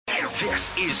This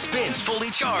is Spins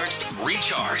Fully Charged,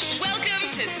 Recharged. Welcome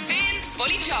to Spins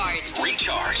Fully Charged.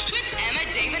 Recharged. With Emma,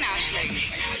 Dave and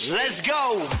Aisling. Let's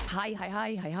go.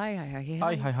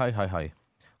 Hi.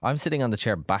 I'm sitting on the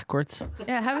chair backwards.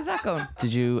 Yeah, how is that going?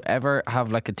 Did you ever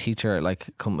have like a teacher like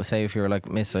come say if you were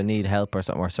like, Miss, I need help or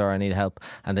something, or Sir, I need help,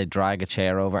 and they'd drag a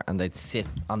chair over and they'd sit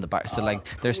on the back, so like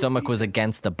their stomach was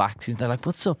against the back. They're like,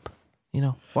 what's up? You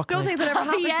know, what? Don't think that ever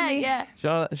happened to me. Yeah. Do you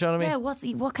know what I mean? Yeah,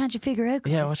 what can't you figure out,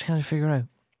 guys? Yeah, what can you figure out?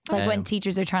 It's like when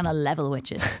teachers are trying to level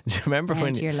with you. Do you remember Down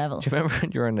when? to your level. Do you remember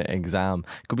when you were in an exam?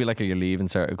 It could be like your leaving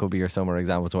cert, it could be your summer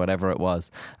exam, whatever it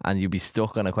was, and you'd be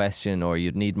stuck on a question or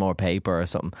you'd need more paper or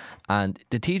something, and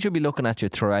the teacher would be looking at you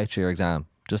throughout your exam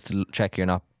just to check you're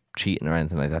not cheating or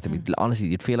anything like that. Honestly,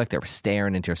 you'd feel like they were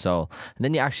staring into your soul, and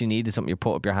then you actually needed something, you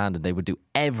put up your hand and they would do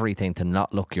everything to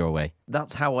not look your way.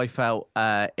 That's how I felt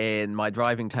in my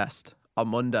driving test on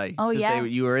Monday. Oh, 'Cause yeah.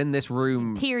 you were in this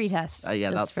room. Theory test. Yeah,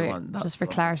 just that's for, the one. That's just for the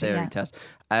one, clarity. Theory Yeah. test.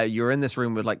 You're in this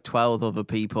room with like 12 other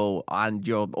people, and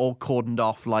you're all cordoned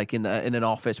off like in an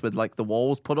office with like the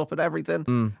walls put up and everything.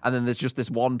 And then there's just this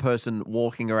one person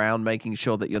walking around making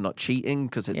sure that you're not cheating,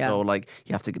 because it's all like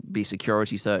you have to be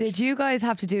security searched. Did you guys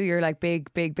have to do your like big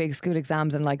school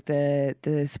exams in like the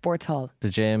sports hall? The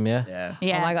gym, yeah? Yeah.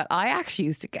 Yeah. Oh my god, I actually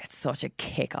used to get such a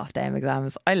kick off them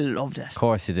exams. I loved it. Of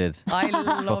course you did. I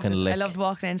loved Fucking it. lick. I loved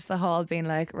walking into the hall being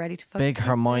like ready to fucking Big kiss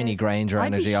Hermione this. Granger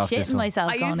I'd be energy off this shitting one.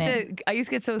 myself I going in. used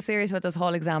to get so serious about those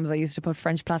hall exams. I used to put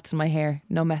French plaits in my hair.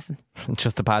 No messing.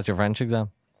 Just to pass your French exam.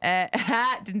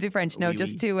 Didn't do French. No, Oui,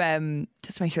 just to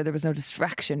make sure there was no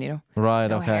distraction. You know, Right,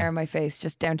 no okay. hair in my face,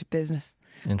 just down to business.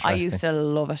 Interesting. I used to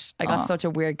love it. I got such a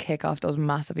weird kick off those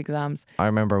massive exams. I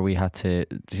remember we had to,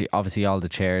 obviously all the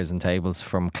chairs and tables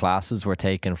from classes were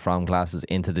taken from classes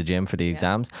into the gym for the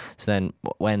exams. So then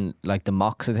when like the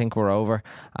mocks I think were over,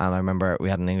 and I remember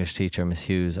we had an English teacher, Miss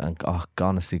Hughes, and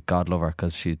honestly God love her,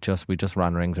 because we just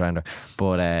ran rings around her,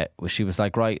 but she was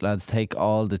like, right lads, take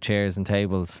all the chairs and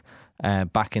tables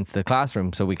back into the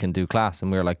classroom so we can do class.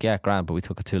 And we were like, yeah, grand, but we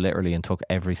took it too literally and took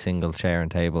every single chair and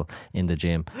table in the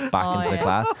gym back into the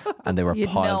class, and they were You'd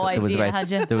piled. no idea, had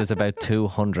you? There was about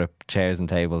 200 chairs and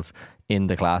tables in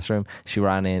the classroom. She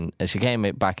ran in, she came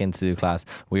back into the class.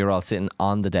 We were all sitting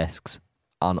on the desks,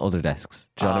 on other desks.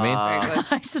 Do you know what I mean? Very good.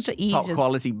 I'm such a Top aegis.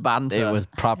 quality banter. It was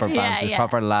proper banter, yeah.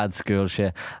 proper lad school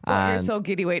shit. You're And so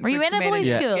giddy waiting. Were for you it to in a come boys'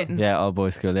 and school? getting- yeah, all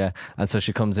boys school, yeah. And so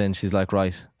she comes in, she's like,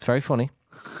 right, it's very funny.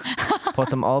 Put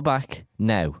them all back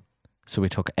now. So we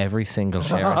took every single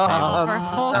chair and table For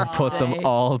and fuck's put them sake.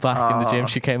 all back in the gym.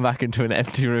 She came back into an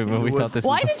empty room, and we thought this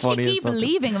Why was the did she funniest keep fucking-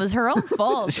 leaving? It was her own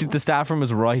fault. The staff room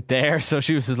was right there, so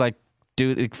she was just like,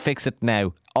 dude, fix it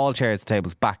now. All chairs and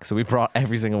tables back. So we brought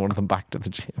every single one of them back to the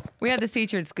gym. We had this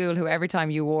teacher at school who every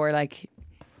time you wore like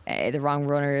the wrong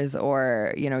runners,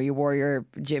 or you know, you wore your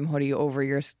gym hoodie over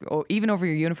your even over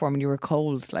your uniform and you were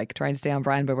cold, like trying to stay on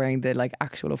brand by wearing the like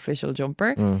actual official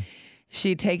jumper,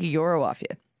 she'd take €1 off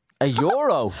you.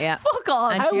 €1? Yeah. Fuck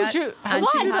off. And How she would had- you- and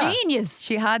What she a had- genius.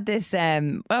 She had this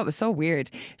well, it was so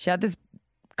weird. She had this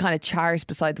kind of chart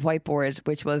beside the whiteboard,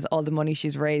 which was all the money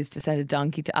she's raised to send a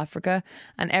donkey to Africa,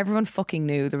 and everyone fucking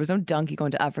knew there was no donkey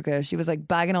going to Africa. She was like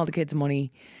bagging all the kids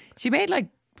money. She made like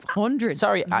hundreds.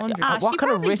 Sorry, hundreds. what she kind of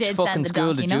probably rich did fucking send the school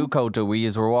donkey, did no? you go to? We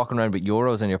were walking around with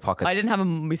euros in your pockets. I didn't have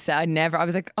a I never. I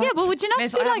was like, oh, Yeah, but would you not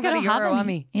miss, just be like, I haven't don't got a have euro any? on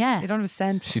me. Yeah. You don't have a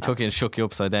cent. She took you and shook you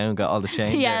upside down, got all the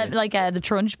change. Yeah, like the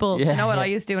trunch bowl. Yeah. You know what I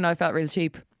used to do when I felt real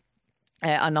cheap?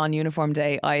 On non-uniform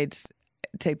day, I'd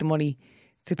take the money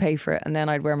to pay for it, and then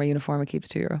I'd wear my uniform and keep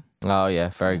the €2. Oh yeah,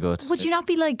 very good. Would you not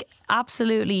be like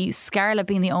absolutely scarlet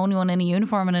being the only one in a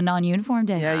uniform on a non-uniform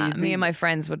day? Yeah, Me and my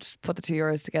friends would put the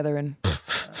 €2 together and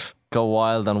Go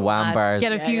wild on wham bars.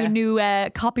 Get a few yeah. new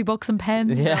copybooks and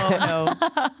pens. no,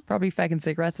 probably fucking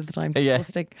cigarettes at the time. Yeah.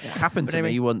 Stick. It happened But to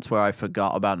anyway. me once where I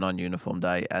forgot about non-uniform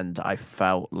day, and I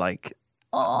felt like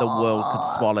the world could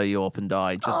swallow you up and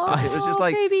die. Just 'cause it was just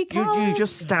like baby you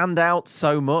just stand out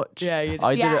so much. Yeah, you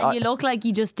I did Yeah, it. and you look like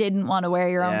you just didn't want to wear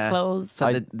your own Yeah. clothes. So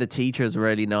the teachers were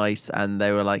really nice, and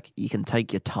they were like, "You can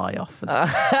take your tie off."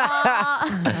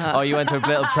 Oh, you went to a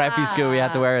little preppy school where you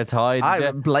had to wear a tie, I did had you?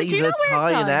 a blazer,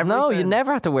 tie, and everything. No, you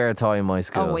never had to wear a tie in my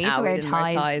school. Oh, we had to we wear didn't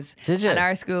wear ties. Did you? And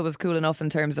our school was cool enough in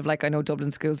terms of like, I know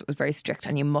Dublin schools was very strict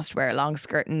and you must wear a long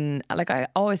skirt, and like I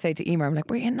always say to Emer, I'm like,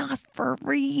 were you not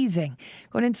freezing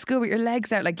going into school with your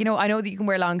legs out? Like, you know, I know that you can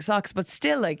wear long socks, but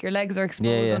still like your legs are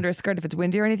exposed Yeah. under a skirt if it's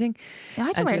windy or anything. Yeah, I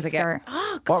had to And wear she a was like, skirt.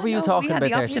 oh, God, What were you no, talking we had about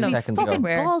the there option 2 of seconds ago? Fucking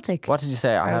wear. Baltic. What did you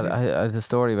say? I Trousers. had a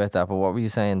story about that, but what were you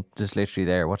saying just literally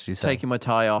there? What did you say? Taking my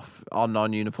tie off on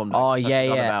non-uniform day. Oh which I yeah,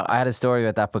 forgot yeah. about. I had a story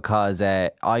about that because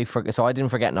so I didn't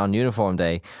forget on uniform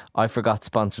day. I forgot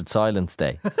sponsored silence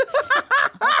day.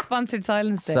 sponsored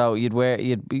silence day? So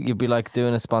you'd be like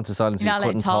doing a sponsored silence. You're You not allowed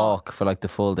couldn't to talk. talk for like the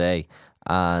full day,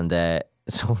 and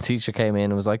some teacher came in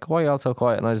and was like, "Why are you all so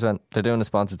quiet?" And I just went, "They're doing a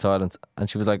sponsored silence." And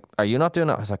she was like, "Are you not doing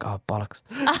it?" I was like, "Oh bollocks!"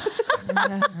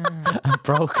 I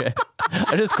broke it.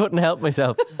 I just couldn't help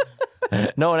myself.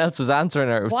 No one else was answering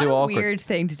her. It was What too a awkward. weird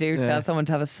thing to do to tell someone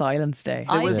to have a silence day.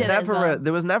 I There was did it as never well.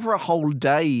 there was never a whole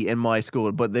day in my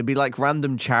school, but there'd be like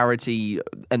random charity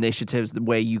initiatives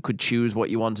where you could choose what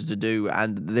you wanted to do,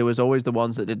 and there was always the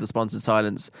ones that did the sponsored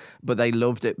silence, but they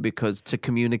loved it because to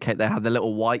communicate they had the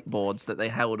little whiteboards that they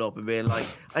held up and being like,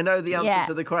 I know the answer Yeah.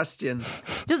 to the question.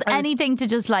 Just anything to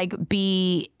just like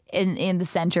be in the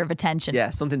centre of attention. Yeah,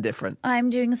 something different. I'm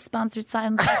doing a sponsored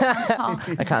silence. I can't talk.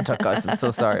 I can't talk, guys. I'm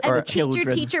so sorry. And Or, the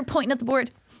teacher pointing at the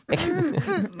board.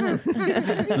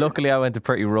 luckily, I went to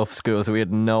pretty rough school, so we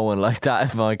had no one like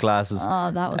that in my classes.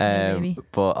 Oh, that was me, maybe.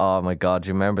 But oh my god, do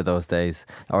you remember those days?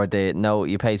 Or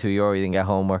you pay €2, you didn't get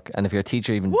homework, and if your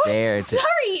teacher even dared,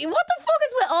 Sorry, what the fuck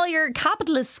is with all your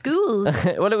capitalist schools?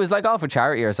 well, it was like all for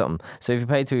charity or something. So if you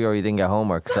paid €2, you didn't get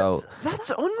homework. So That's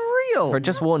unreal. for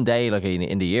just one day, like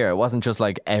in the year, it wasn't just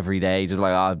like every day. Just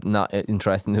like, oh, I'm not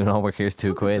interested in doing homework. Here's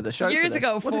 £2. For the show for Years this.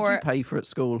 ago what did for- you pay for at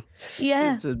school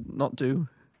Yeah. to not do?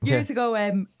 Years ago,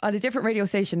 on a different radio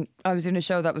station, I was doing a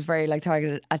show that was very like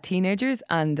targeted at teenagers,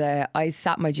 and I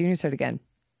sat my junior cert again.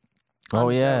 Oh on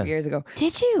the show yeah. years ago.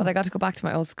 Did you? But I got to go back to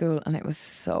my old school, and it was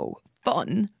so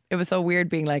fun. It was so weird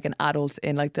being like an adult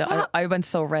in like I went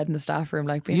so red in the staff room,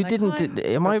 like being You like, didn't. "Hi."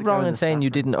 Am I to go wrong in in the saying staff you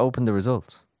room. didn't open the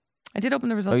results? I did open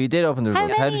the results. Oh, you did open the How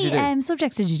results. How did you many do?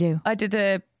 subjects did you do? I did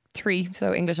the 3,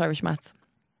 so English, Irish, maths.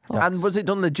 And was it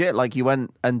done legit? Like you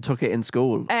went and took it in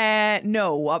school?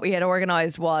 No, what we had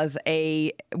organised was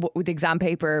the exam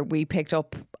paper we picked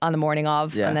up on the morning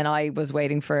of, Yeah. and then I was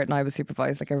waiting for it, and I was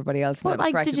supervised like everybody else. And What, I was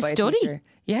like, corrected did you by a study? teacher.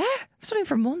 Yeah, I was studying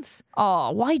for months.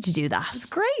 Oh, why'd you do that? It's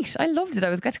great. I loved it. I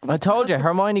was getting to go I back to told you, my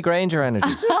Hermione Granger energy.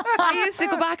 I used to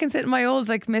go back and sit in my old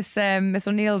like Miss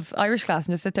O'Neill's Irish class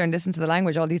and just sit there and listen to the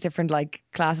language. All these different like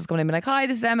classes coming in, and be like, "Hi,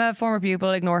 this is Emma, former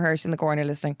pupil. Ignore her. She's in the corner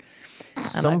listening." And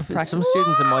Some I'd practice.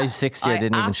 students in my 6th year I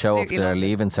didn't even show up absolutely to their loved it.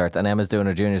 leaving cert, and Emma's doing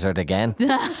her junior cert again.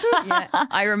 Yeah.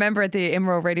 I remember at the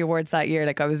IMRO Radio Awards that year,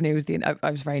 like I was new.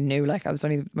 I was very new. Like I was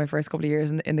only my first couple of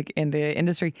years in the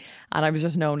industry, and I was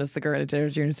just known as the girl who did her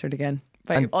junior cert again.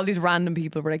 By all these random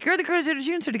people were like, "You're the girl who did her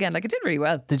junior cert again." Like it did really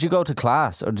well. Did you go to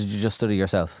class or did you just study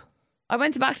yourself? I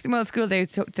went back to the old school. I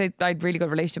had really good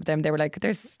relationship with them. They were like,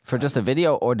 "There's." For just a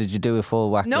video, or did you do a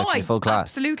full whack, No, lecture, I full class?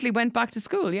 absolutely went back to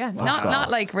school. Yeah, not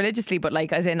like religiously, but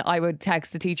like as in I would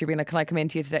text the teacher being like, "Can I come in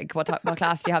to you today? What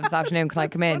class do you have this afternoon? Can I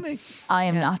come in?" I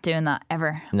am not doing that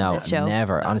ever. No, This show.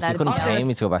 never. Honestly, you That'd couldn't be pay nice.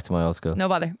 me to go back to my old school. No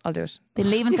bother, I'll do it. The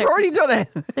leaving You've cert. already done it.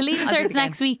 The leaving I'll do it cert's again.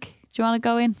 next week. Do you want to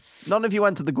go in? None of you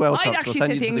went to the Guelph. I'd actually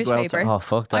sit the English paper. Oh,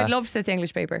 fuck that. I'd love to sit the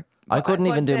English paper. I couldn't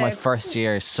even do my the- first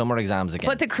year summer exams again.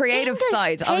 But the creative English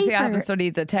side, obviously, I paper. haven't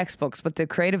studied the textbooks, but the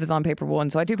creative is on paper 1,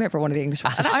 so I do paper 1 of the English.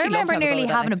 I'd I actually love remember to have a go nearly at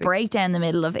that having a next week. breakdown in the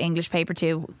middle of English paper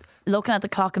 2, looking at the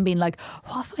clock and being like,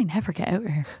 "What if I never get out of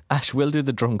here?" Ash, we'll do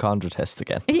the Drumcondra test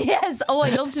again. Yes. Oh,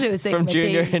 I'd love to do a Sigma From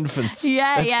junior too. infants.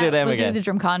 Yeah, Let's yeah. do them we'll again. do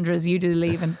the Drumcondras. You do the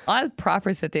leaving. I'll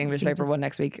proper sit the English paper 1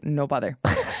 next week. No bother.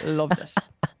 Loved it.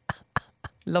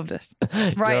 Loved it.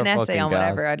 Write an essay fucking on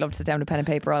whatever. gas. I'd love to sit down with pen and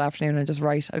paper all afternoon and just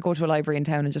write. I'd go to a library in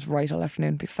town and just write all afternoon.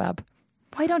 It'd be fab.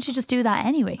 Why don't you just do that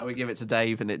anyway? I would give it to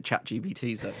Dave and it chat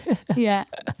GPTs it. Yeah.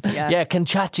 Yeah, can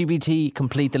ChatGPT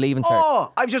complete the leaving cert?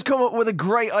 Oh, I've just come up with a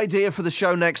great idea for the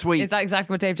show next week. Is that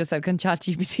exactly what Dave just said? Can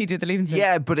ChatGPT do the leaving cert?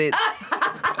 Yeah, but it's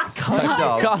kind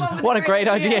of. God, what a great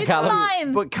idea, It's Callum.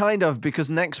 fine. But kind of, because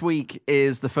next week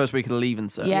is the first week of the leaving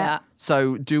cert. Yeah.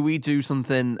 So do we do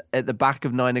something at the back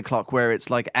of 9 o'clock where it's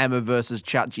like Emma versus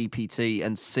ChatGPT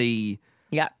and see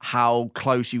Yeah. how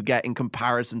close you get in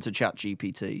comparison to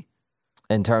ChatGPT?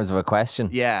 In terms of a question?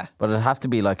 Yeah. But it'd have to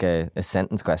be like a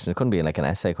sentence question. It couldn't be like an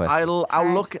essay question.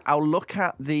 I'll look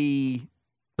at the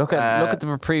Look at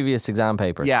the previous exam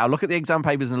paper. I'll look at the exam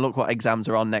papers and look what exams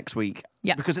are on next week.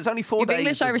 Yeah. Because it's only 4 You've days.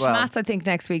 English, as Irish, well. maths, I think,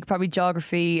 next week. Probably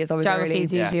geography is always Geography early.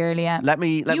 is usually early, yeah. Let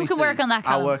me You see. can work on that,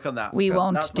 I'll Callum. work on that. We That's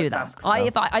won't my do task.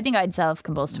 that. I think I'd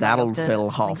self-combust. That'll fill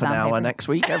half an hour next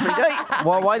week every day.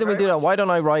 Well, why don't we do that? Why don't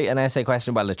I write an essay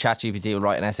question? Well, the ChatGPT will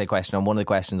write an essay question on one of the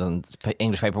questions on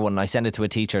English paper 1, and I send it to a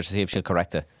teacher to see if she'll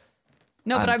correct it.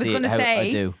 No, but And I was see going to how I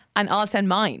say, do. and I'll send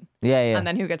mine. Yeah. And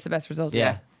then who gets the best result?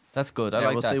 yeah. That's good. I Yeah,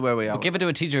 like we'll that. see where we are. But give it to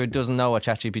a teacher who doesn't know what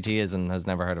ChatGPT is and has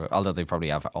never heard of it. Although they probably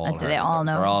have all. I'd say heard they of it. all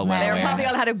know. They're all well They're They aware. probably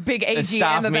all had a big staff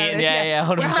AGM about meeting, it. yeah,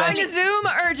 We're 100%. having a Zoom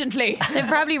urgently. They've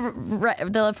probably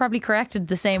they'll have probably corrected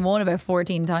the same one about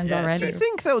 14 times Do already. you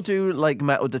think they'll do like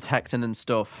metal detecting and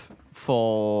stuff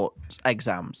for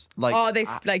exams. Like, Oh,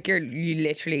 you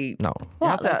literally. No.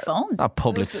 What, like phones? A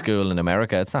public school in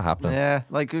America, it's not happening. yeah,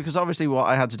 like because obviously what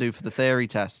I had to do for the theory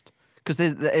test, because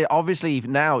obviously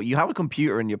now you have a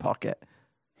computer in your pocket.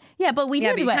 Yeah, but we Yeah,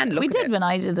 did but you can look at it. when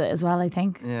I did it as well, I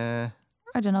think. Yeah.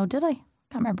 I don't know, did I?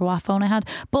 Can't remember what phone I had.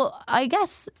 But I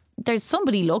guess there's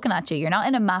somebody looking at you. You're not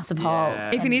in a massive hall.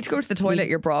 If you need to go to the toilet,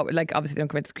 you're brought. Like obviously, they don't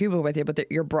come into the cubicle with you, but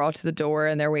you're brought to the door,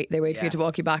 and they wait for you to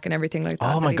walk you back and everything like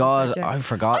that. Oh my They God, even said, I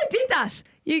forgot. I did that.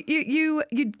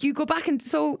 You go back and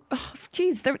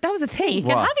jeez, that was a Hey, you thing.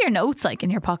 can What? have your notes like in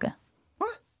your pocket.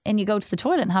 What? And you go to the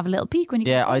toilet and have a little peek when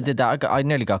you Yeah, go. I did that. I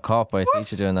nearly got caught by a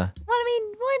teacher doing that. Well, I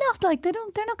mean, why not? Like they're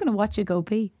not going to watch you go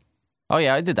pee. Oh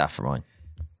yeah, I did that for mine.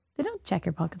 They don't check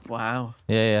your pockets. Wow.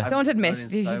 Yeah. Don't admit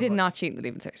I've you learned did so not cheat in the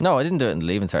leaving cert. No, I didn't do it in the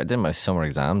Leaving Cert. I did my summer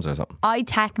exams or something. I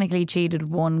technically cheated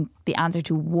the answer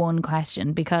to one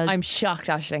question because I'm shocked,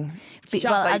 Aisling.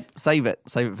 Save it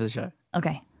for the show.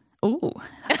 okay. Ooh,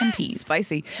 and tease.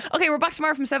 Spicy. Okay, we're back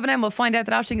tomorrow from 7am. We'll find out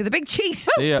that Aisling is a big cheat.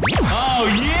 Yeah. Oh,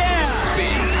 yeah.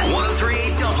 Spin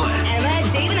 1038 Dublin.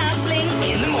 Emma, Dave and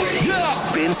Aisling in the morning.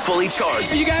 Spins Fully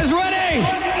Charged You guys ready?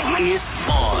 is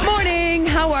on. Morning,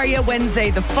 how are you?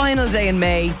 Wednesday, the final day in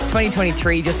May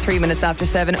 2023, just 3 minutes after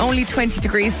 7. Only 20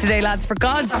 degrees today, lads, for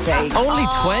God's sake. Only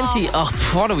 20.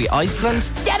 Oh, what are we,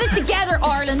 Iceland? Get it together,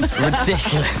 Ireland.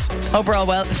 Ridiculous. Hope we're all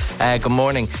well. Good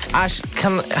morning. Ash,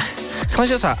 can I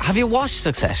just ask, have you watched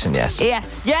Succession yet?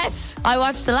 Yes. Yes. I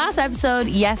watched the last episode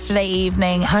yesterday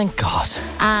evening Thank God.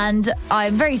 and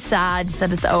I'm very sad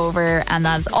that it's over, and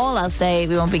that's all I'll say.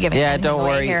 We won't be giving Yeah, anything don't away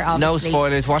worry. here, No obviously.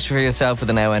 spoilers. Watch it for yourself with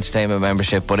the Now Entertainment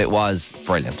membership, but it was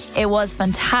brilliant. It was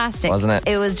fantastic. Wasn't it?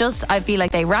 It was just, I feel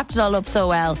like they wrapped it all up so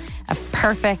well. A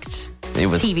perfect It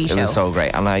was TV show. It was so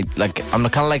great. And I'm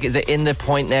kind of like, is it in the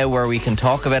point now where we can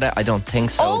talk about it? I don't think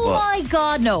so. Oh but my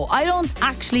God, no. I don't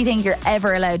actually think you're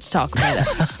ever allowed to talk about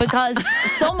it because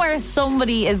somewhere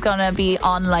somebody is going to be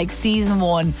on like season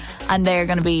 1 and they're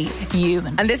going to be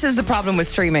human. And this is the problem with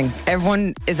streaming.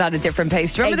 Everyone is at a different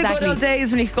pace. Do you remember the good Exactly. old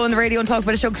days when you could go on the radio and talk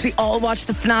about a show because we all watched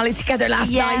the finale together last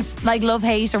night? Yes, like Love,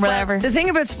 Hate or whatever. The thing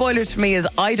about spoilers for me is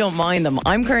I don't mind them.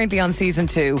 I'm currently on season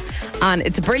 2 and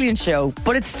it's a brilliant show,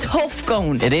 but it's tough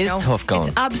going. It is tough going.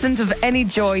 It's absent of any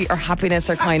joy or happiness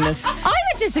or kindness. I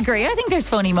would disagree. I think there's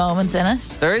funny moments in it.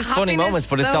 there is funny Happiness, moments,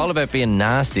 but it's though. all about being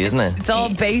nasty, isn't it? It's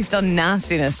all based on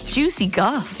nastiness. Juicy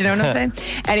goss. Do you know what I'm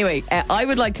saying? Anyway, I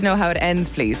would like to know how it ends,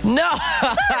 please. No.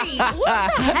 Sorry,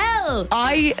 what the hell?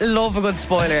 I love a good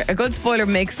spoiler. A good spoiler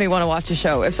makes me want to watch a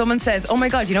show. If someone says, "Oh my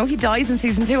God, you know he dies in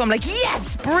season 2," I'm like,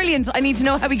 "Yes, brilliant! I need to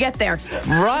know how we get there."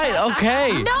 Right,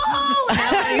 okay. No,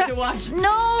 I need to watch.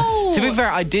 no. To be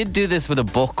fair, I did do this with a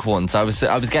book once. I was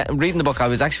reading the book. I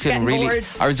was actually feeling Getting really. bored.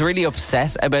 I was really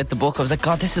upset about the book. I was like,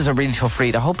 God, this is a really tough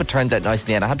read. I hope it turns out nice in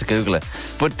the end. I had to Google it.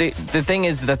 But the thing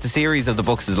is that the series of the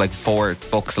books is like 4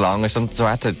 books long or something. So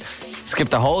I had to skip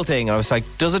the whole thing. I was like,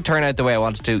 does it turn out the way I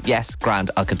wanted to? Yes,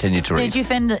 grand. I'll continue to read. Did you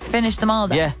finish them all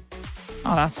then? Yeah.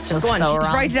 Oh, that's just Go on, so just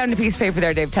wrong. write it down on a piece of paper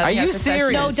there, Dave. Tell Are me how you Succession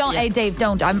serious? No, is. don't. Hey, Dave,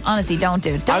 don't. I'm honestly, don't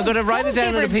do it. I'm going to write it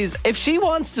down on on a piece. If she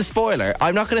wants the spoiler,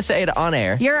 I'm not going to say it on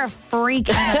air. You're a freak.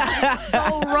 That's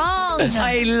so wrong.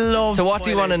 I love. So what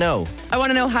do you want to spoilers. know? I want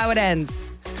to know how it ends.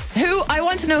 I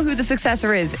want to know who the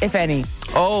successor is, if any.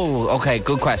 Oh, okay.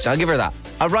 Good question. I'll give her that.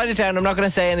 I'll write it down. I'm not going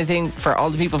to say anything for all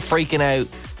the people freaking out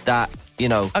that, you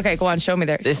know, Okay, go on, show me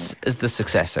there. this is the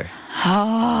successor.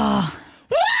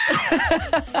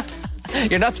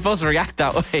 You're not supposed to react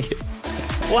that way.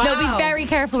 Wow. No, be very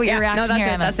careful with your reaction No, that's here,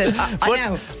 it. Emma. That's it. I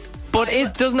know. But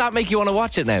doesn't that make you want to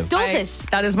watch it now? Does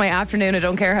it? That is my afternoon. I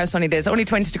don't care how sunny it is. Only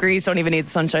 20 degrees. Don't even need the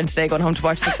sunshine today. Going home to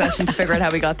watch Succession to figure out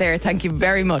how we got there. Thank you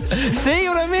very much. See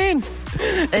what I mean?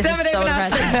 This David is so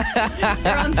Ashley. depressing.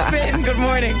 You're on Spin. Good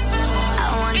morning.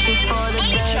 Spins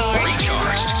Fully Charged.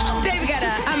 Recharged. David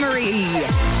Guetta, Anne-Marie.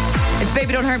 It's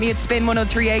Baby Don't Hurt Me at Spin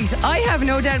 1038. I have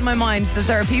no doubt in my mind that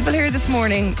there are people here this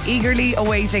morning eagerly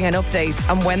awaiting an update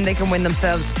on when they can win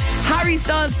themselves Harry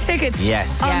Styles tickets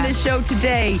Yes. on Yeah. this show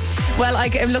today. Well,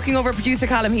 I'm looking over at producer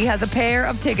Callum. He has a pair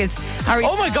of tickets. Harry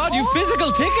Oh my God, you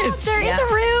physical tickets. They're in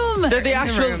the room. They're the in the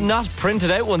actual, room. not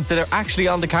printed out ones that are actually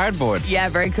on the cardboard. Yeah,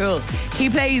 very cool. He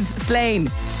plays Slane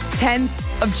 10th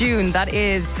of June. That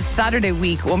is Saturday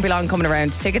week. Won't be long coming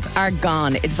around. Tickets are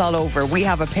gone. It's all over. We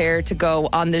have a pair to go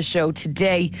on this show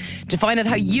today. To find out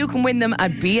how you can win them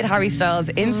at Be It Harry Styles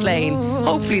in Slane,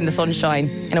 hopefully in the sunshine,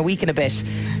 in a week and a bit.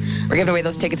 We're giving away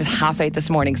those tickets at 8:30 this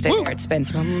morning. Stay here at Spin.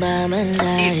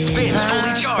 It spins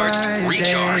fully charged,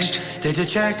 recharged. Did you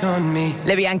check on me?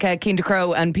 Libby Anka, Keen to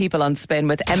Crow and People on Spin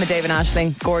with Emma, Dave and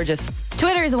Aisling. Gorgeous.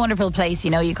 Twitter is a wonderful place.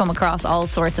 You know, you come across all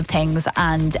sorts of things.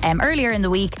 And earlier in the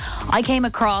week, I came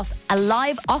across a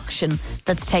live auction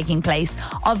that's taking place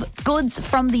of goods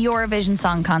from the Eurovision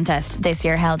Song Contest this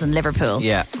year held in Liverpool.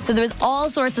 Yeah. So there was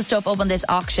all sorts of stuff up on this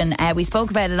auction. We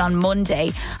spoke about it on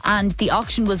Monday, and the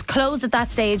auction was closed at that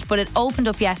stage, but it opened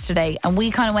up yesterday, and we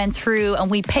kind of went through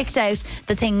and we picked out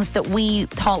the things that we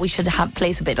thought we should have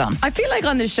place a bid on. I feel like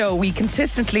on the show we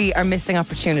consistently are missing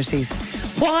opportunities.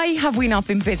 Why have we not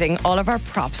been bidding all of our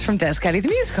props from Des Kelly the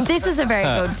Musical? This is a very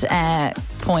good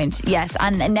point, yes.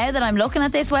 And now that I'm looking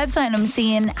at this website and I'm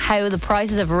seeing how the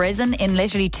prices have risen in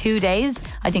literally 2 days,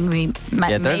 I think we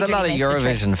there's a lot of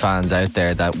Eurovision fans out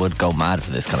there that would go mad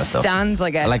for this kind of stuff. Stands, I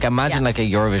guess. Like imagine like a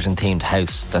Eurovision themed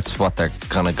house. That's what they're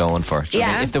kind of going for. Do you know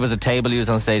what I mean? If there was a table used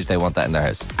on stage, they want that in their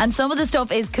house. And some of the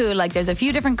stuff is cool. Like there's a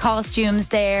few different costumes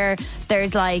there.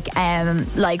 There's like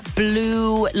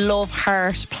blue Love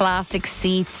Heart plastic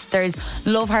seats. There's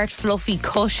Love Heart fluffy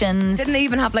cushions. Didn't they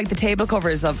even have like the table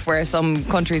covers of where some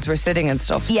countries were sitting and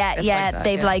stuff? Yeah, It's yeah. like that,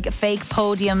 They've like fake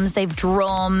podiums. They've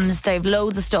drums. They've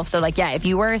loads of stuff. So like, yeah, if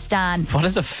you were a stan, What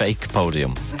is a fake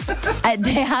podium?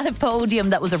 they had a podium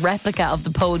that was a replica of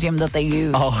the podium that they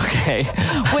used. Oh, okay.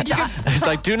 Which It's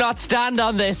like, do not stand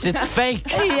on this. It's fake.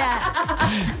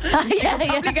 yeah. Probably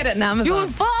get it in Amazon. You will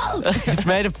fall. It's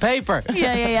made of paper.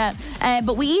 Yeah.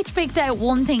 But we each picked out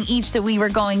one thing each that we were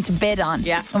going to bid on.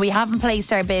 Yeah. And we haven't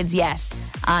placed our bids yet.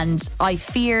 And I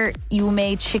fear you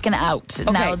may chicken out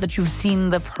now that you've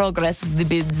seen the progress of the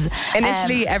bids.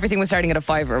 Initially, everything was starting at a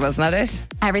 £5, wasn't that it?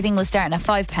 Everything was starting at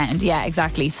 £5. Yeah,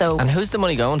 exactly. So And who's the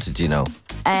money going to, do you know?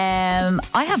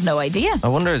 I have no idea. I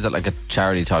wonder, is it like a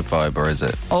charity type vibe, or is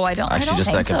it Oh, I don't actually just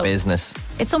think like so. a business?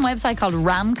 It's some website called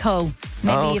Ramco.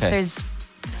 Maybe Oh, if okay. there's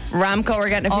Ramco are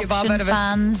getting a few bob auction out of it.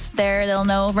 fans there, they'll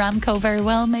know Ramco very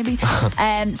well, maybe.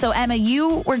 So Emma,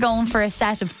 you were going for a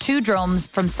set of 2 drums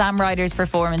from Sam Ryder's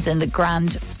performance in the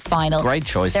grand final. Great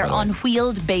choice, They're by the way. on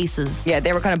wheeled bases. Yeah,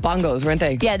 they were kind of bongos, weren't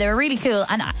they? Yeah, they were really cool.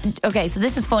 And okay, so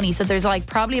this is funny. So there's like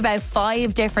probably about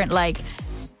 5 different like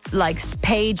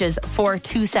pages for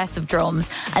 2 sets of drums,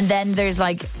 and then there's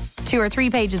like 2 or 3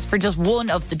 pages for just one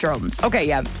of the drums. Okay,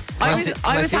 yeah. I was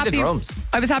I see the happy. drums?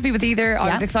 I was happy with either. I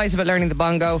Yeah. was excited about learning the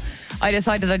bongo. I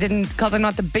decided I didn't, because I'm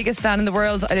not the biggest fan in the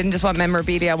world, I didn't just want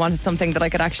memorabilia. I wanted something that I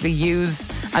could actually use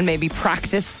and maybe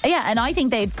practice. Yeah, and I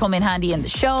think they'd come in handy in the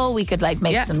show. We could like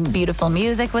make Yeah. some beautiful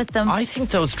music with them. I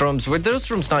think those drums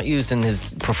not used in his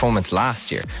performance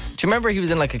last year. Do you remember he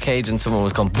was in like a cage and someone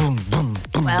was going boom, boom,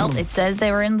 boom? Well, it says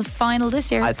they were in the final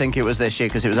this year. I think it was this year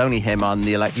because it was only him on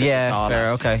the electric Yeah, guitar. fair,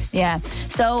 okay. Yeah.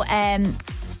 So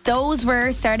those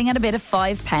were starting at a bid of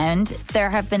 £5.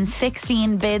 There have been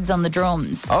 16 bids on the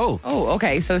drums. Oh,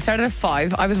 Okay, so it started at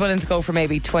 5. I was willing to go for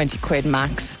maybe 20 quid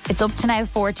max. It's up to now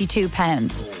 £42.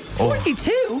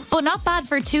 42? But not bad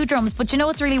for 2 drums. But you know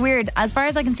what's really weird? As far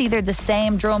as I can see, they're the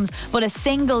same drums, but a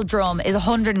single drum is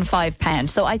 £105.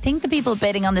 So I think the people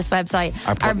bidding on this website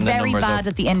Are are putting the very numbers bad up.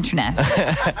 at the internet.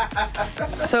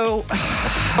 So,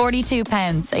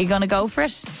 £42. Are you going to go for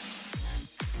it?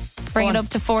 Bring it on. up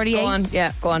to 48? go on.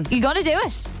 Yeah, go on. You going to do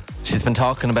it? she's been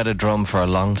talking about a drum for a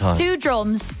long time. 2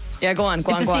 drums. Yeah, go on,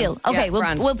 go on, It's go a on. steal. Okay,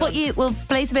 Yeah, we'll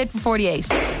place a bid for 48.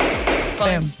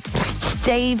 Boom.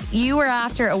 Dave, you were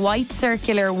after a white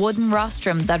circular wooden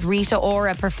rostrum that Rita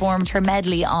Ora performed her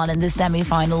medley on in the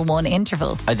semi-final 1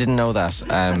 interval. I didn't know that.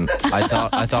 I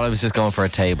thought I was just going for a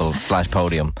table /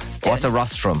 podium. What's a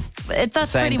rostrum?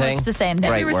 That's Same pretty thing? much the same thing.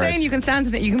 Right. You were word. saying you can stand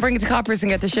in it, you can bring it to Coppers and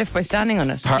get the shift by standing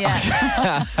on it.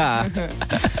 Yeah.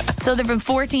 So there have been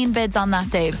 14 bids on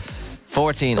that, Dave.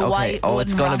 14. The Okay. white Oh,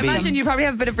 it's wooden going to be. Imagine you probably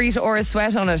have a bit of Rita Ora's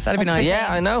sweat on it. That'd be nice. Yeah,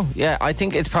 I know. Yeah, I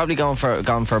think it's probably gone for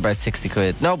about 60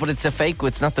 quid. No, but it's a fake.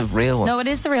 It's not the real one. No, it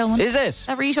is the real one. Is it?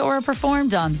 That Rita Ora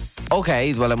performed on.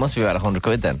 Okay. Well, it must be about 100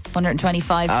 quid then.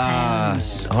 £125.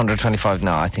 125.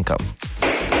 No, I think I'm.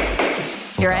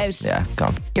 You're gone. out. Yeah,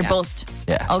 gone. You're bust.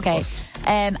 Yeah, Okay. bust.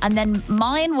 And then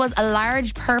mine was a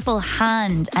large purple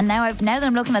hand, and now that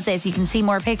I'm looking at this, you can see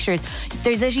more pictures.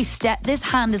 There's actually this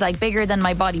hand is like bigger than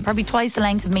my body, probably twice the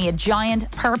length of me. A giant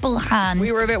purple hand.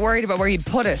 We were a bit worried about where you'd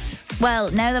put it.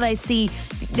 Well, now that I see,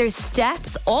 there's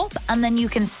steps up, and then you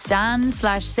can stand /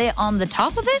 sit on the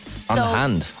top of it. On so the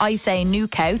hand. I say new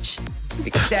couch.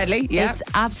 Deadly, yeah. It's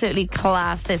absolutely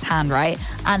class, this hand, right?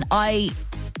 And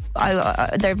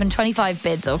there have been 25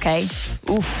 bids, okay?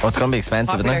 Oh, it's going to be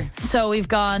expensive, isn't Popular. it? So we've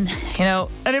gone,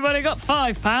 anybody got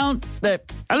 £5?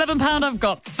 £11 I've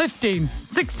got, 15,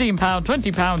 £16, £20,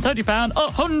 £30,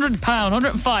 £100,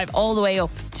 £105, all the way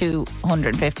up to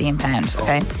 £115,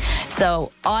 okay?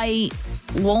 So I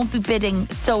won't be bidding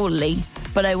solely,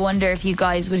 but I wonder if you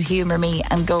guys would humour me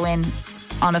and go in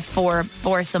on a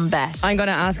foursome bet. I'm going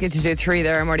to ask you to do 3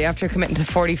 there. I'm already after committing to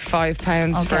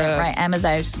 £45 for Okay, right. Emma's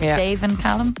out. Yeah. Dave and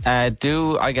Callum.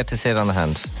 Do I get to sit on the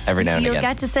hand every now and You again?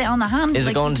 get to sit on the hand. Is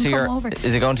like, it going you to can your? come over.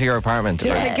 Is it going to your apartment?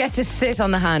 Do Or- I get to sit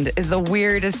on the hand is the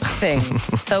weirdest thing.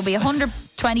 So it'll be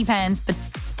 £120, but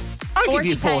I'll give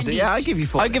you 40 40. Yeah, each. I'll give you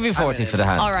 40. I'll give you 40 for the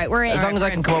hand. all right, we're in. As long as I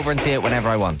can come over and see it whenever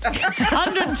I want.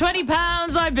 £120,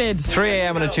 I bid. 3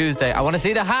 a.m. on a Tuesday. I want to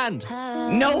see the hand.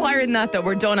 No higher than that, though.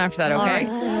 We're done after that, okay?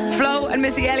 Flo and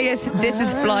Missy Elliott, this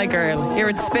is Fly Girl. Here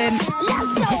at Spin.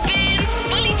 Spins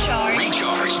Fully Charged.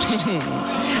 Recharged.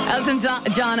 Elton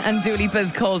John and Dua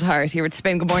Lipa's Cold Heart. Here at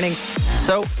Spin. Good morning.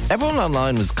 So, everyone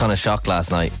online was kind of shocked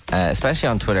last night, especially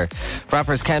on Twitter.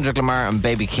 Rappers Kendrick Lamar and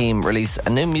Baby Keem released a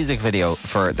new music video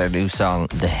for their new song,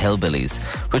 The Hillbillies,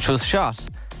 which was shot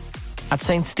at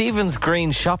St. Stephen's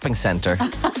Green Shopping Centre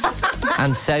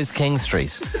and South King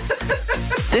Street.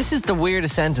 This is the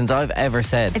weirdest sentence I've ever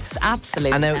said. It's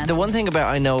absolutely. And now, mental. the one thing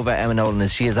I know about Emma Nolan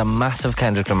is she is a massive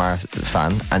Kendrick Lamar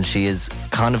fan, and she is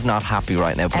kind of not happy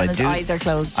right now. But Emma's eyes are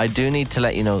closed. I do need to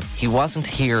let you know he wasn't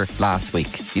here last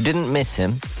week. You didn't miss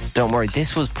him. Don't worry.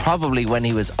 This was probably when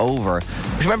he was over.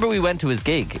 Remember, we went to his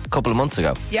gig a couple of months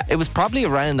ago. Yeah. It was probably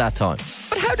around that time.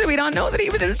 But how did we not know that he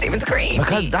was in Stephen's Green?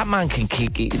 Because that man can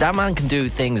do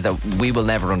things that we will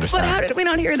never understand. But how did we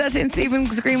not hear that St.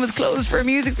 Stephen's Green was closed for a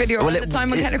music video Well, at the time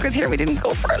when Kendrick was here? We didn't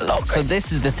go for a look. So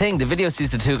this is the thing. The video sees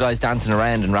the two guys dancing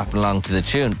around and rapping along to the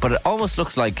tune, but it almost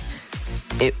looks like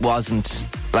it wasn't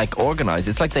like organised.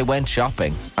 It's like they went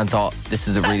shopping and thought this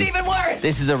is a That's really even worse.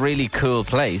 This is a really cool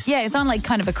place. Yeah, it's on like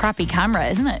kind of a crappy camera,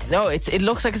 isn't it? No, it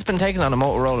looks like it's been taken on a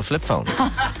Motorola flip phone.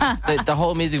 the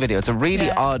whole music video. It's a really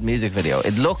odd music video.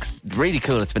 It looks really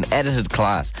cool. It's been edited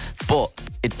class, but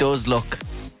it does look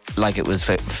like it was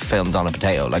filmed on a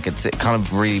potato. Like it's kind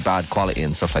of really bad quality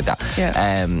and stuff like that.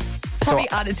 Yeah. So Probably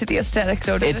added to the aesthetic,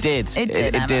 though, did it did. It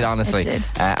did, It did, Emma. honestly. It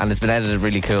did. And it's been edited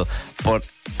really cool. But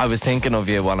I was thinking of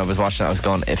you when I was watching it. I was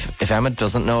going, if Emma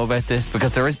doesn't know about this,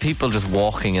 because there is people just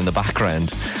walking in the background.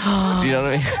 Do you know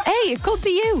what I mean? Hey, it could be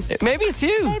you. Maybe it's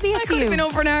you. Maybe I it's could you. have been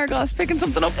over in Argos picking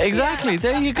something up. Exactly.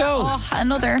 There you go. Oh,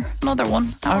 another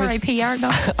one. R.I.P.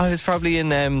 Argos. I was probably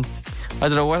in I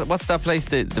don't know what's that place,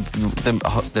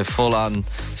 the full on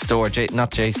store,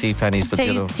 not JC Penney's, but the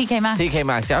other one. TK Maxx. TK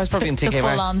Maxx. Yeah, I was probably in The TK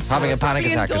full-on Maxx store. having a panic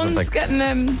Probably in attack or Dunn's something.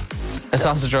 getting A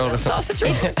sausage roll or something. sausage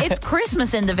roll. It's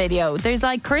Christmas in the video. There's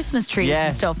like Christmas trees Yeah.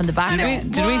 and stuff in the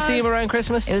background. Did we see him around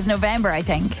Christmas? It was November, I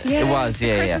think. It was,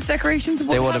 yeah, Christmas decorations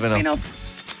They would have been up.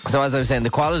 So as I was saying,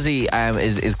 the quality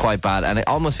is quite bad, and it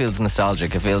almost feels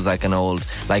nostalgic. It feels like an old,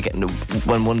 like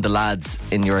when one of the lads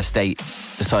in your estate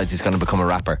decides he's going to become a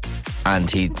rapper, and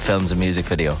he films a music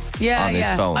video on his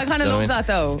phone. I kind of You know love what I mean? that,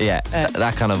 though. Yeah,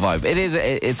 that kind of vibe. It is.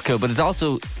 It's cool, but it's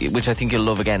also, which I think you'll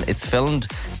love again. It's filmed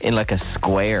in like a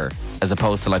square as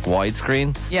opposed to like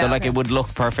widescreen. Yeah, so like okay. it would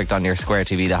look perfect on your square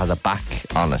TV that has a back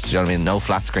on it. Do you know what I mean? No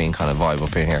flat screen kind of vibe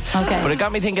up in here. Okay. But it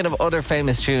got me thinking of other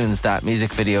famous tunes that music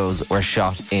videos were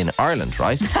shot in Ireland,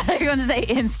 right? You're going to say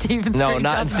in Stephen's No, Green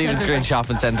not in Shopping Stephen's Centre. Green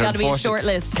Shopping Centre. It's gotta be a unfortunately. short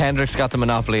list. Kendrick's got the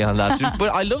monopoly on that. But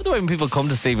I love the way when people come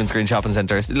to Stephen's Green Shopping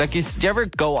Centre. Like, do you ever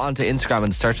go onto Instagram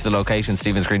and search the location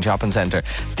Stephen's Green Shopping Centre?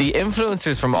 The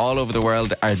influencers from all over the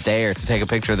world are there to take a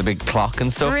picture of the big clock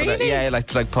and stuff. Really? Yeah, like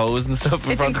to like pose and stuff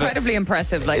in It's front incredibly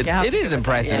impressive. Like of it. you have It to is give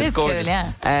impressive. It It's is cool, gorgeous.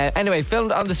 yeah. Anyway,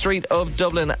 filmed on the street of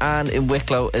Dublin and in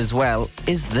Wicklow as well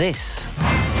is this.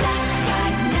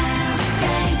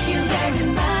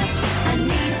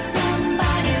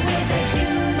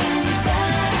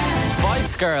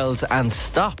 Spice Girls and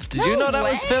Stop. Did you No know that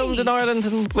was way. filmed in Ireland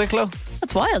and Wicklow?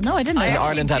 That's wild. No, I didn't know. In that.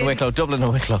 Ireland and did. Wicklow, Dublin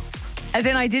and Wicklow. As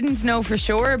in, I didn't know for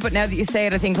sure, but now that you say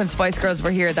it, I think when Spice Girls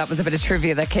were here, that was a bit of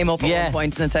trivia that came up at Yeah. one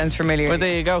point, and it sounds familiar. Well,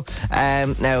 there you go.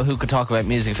 Now, who could talk about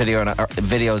music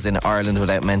videos in Ireland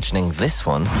without mentioning this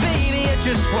one? Baby, I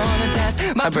just wanna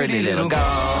dance. My A pretty little girl.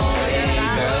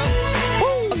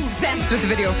 Obsessed with the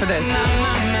video for this.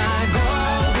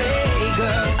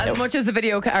 As much as the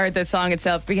video or the song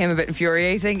itself became a bit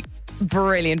infuriating,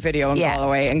 brilliant video in Yeah.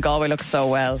 Galway, and Galway looks so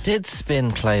well. Did Spin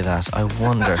play that? I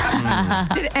wonder.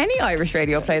 Did any Irish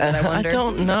radio play that? I I wonder.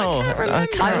 don't know.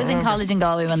 I was in college in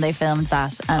Galway when they filmed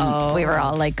that, and we were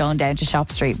all like going down to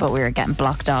Shop Street, but we were getting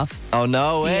blocked off. Oh,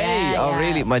 no way. Yeah, Oh, yeah.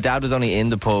 really? My dad was only in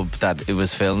the pub that it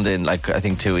was filmed in, like, I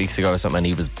think 2 weeks ago or something, and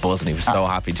he was buzzing. He was so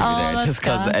happy to be there that's just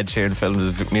because class. Ed Sheeran filmed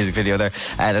his music video there.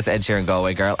 That's Ed Sheeran,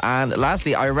 Galway Girl. And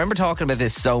lastly, I remember talking about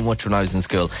this so much when I was in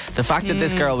school. The fact that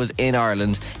this girl was in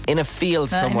Ireland, in a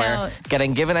field I somewhere, know.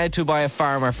 getting given out to by a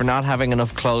farmer for not having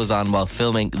enough clothes on while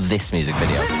filming this music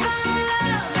video.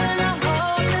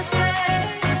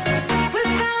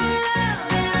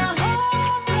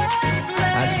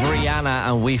 That's Rihanna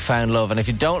and We Found Love. And if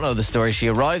you don't know the story, she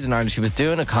arrived in Ireland. She was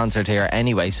doing a concert here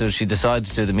anyway, so she decided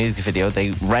to do the music video.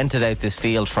 They rented out this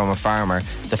field from a farmer.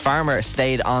 The farmer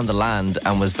stayed on the land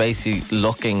and was basically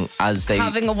looking as they...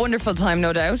 Having a wonderful time,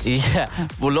 no doubt. Yeah,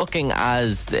 well, looking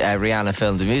as Rihanna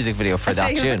filmed the music video for that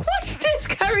He was tune. like, what's this?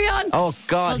 Carry on. Oh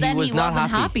God, Well, then he was he not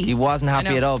wasn't happy. He wasn't happy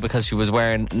know. at all because she was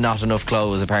wearing not enough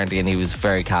clothes apparently, and he was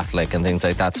very Catholic and things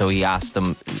like that. So he asked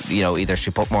them, either she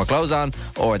put more clothes on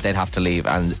or they'd have to leave.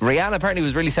 And Rihanna apparently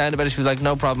was really sound about it. She was like,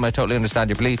 "No problem, I totally understand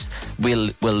your beliefs. We'll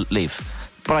leave."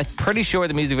 But I'm pretty sure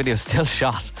the music video is still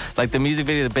shot. Like the music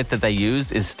video, the bit that they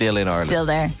used is still in Ireland. Still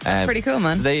there. That's pretty cool,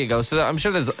 man. So there you go. So I'm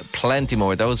sure there's plenty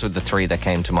more. Those were the three that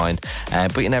came to mind.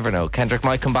 But you never know. Kendrick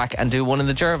might come back and do one in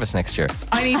the Jervis next year.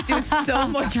 I need to do so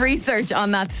much research on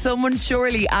that. Someone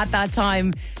surely at that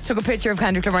time took a picture of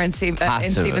Kendrick Lamar in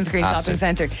Stephen's Green Shopping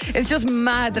Centre. It's just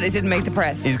mad that it didn't make the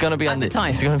press. He's going to be at on the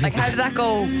time. He's gonna be, Like, how did that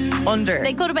go under?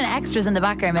 They could have been extras in the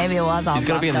background. Maybe it was all he's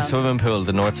going to be in the blocked swimming pool,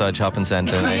 the Northside Shopping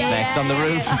Centre, next on the roof.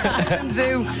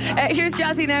 Zoo. Here's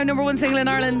Jazzy now, number one single in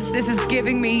Ireland. This is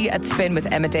Giving Me at Spin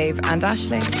with Emma, Dave and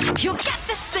Aisling. You got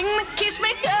this thing that keeps me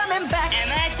coming back.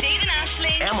 Emma, Dave and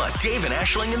Aisling. Emma, Dave, and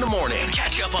Aisling in the morning.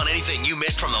 Catch up on anything you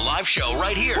missed from the live show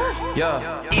right here.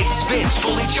 Yeah. It spins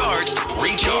fully charged,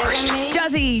 recharged.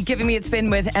 Jazzy Giving Me at Spin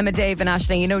with Emma, Dave and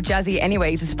Aisling. You know Jazzy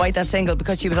anyway, despite that single,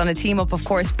 because she was on a team up, of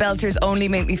course. Belters Only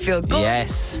Make Me Feel Good.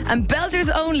 Yes. And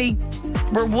Belters Only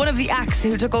were one of the acts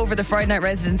who took over the Friday night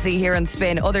residency here on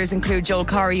Spin. Others include Joel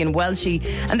Corry and Welshie.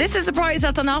 And this is the prize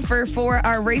that's on offer for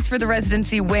our Race for the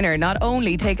Residency winner. Not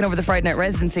only taking over the Friday night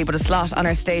residency, but a slot on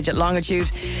our stage at Longitude.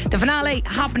 The finale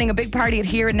happening, a big party at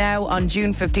Here and Now on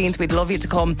June 15th. We'd love you to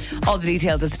come. All the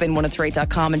details at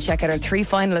spin103.com and check out our three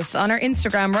finalists on our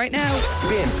Instagram right now.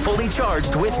 Spins fully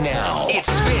charged with Now. It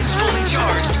spins fully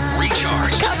charged,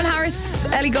 recharged. Calvin Harris,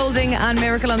 Ellie Goulding and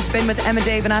Miracle on Spin with Emma,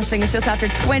 Dave and Aisling. It's just after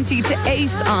 20 to 8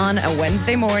 on a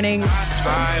Wednesday morning.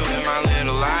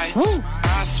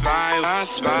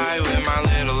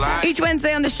 Each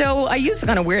Wednesday on the show, I use a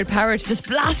kind of weird power to just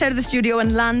blast out of the studio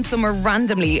and land somewhere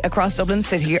randomly across Dublin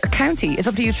City or County. It's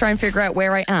up to you to try and figure out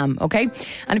where I am, okay?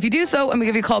 And if you do so and we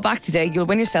give you a call back today, you'll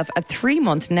win yourself a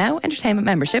 3-month Now Entertainment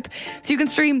membership so you can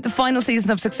stream the final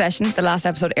season of Succession. The last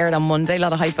episode aired on Monday. A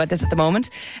lot of hype about this at the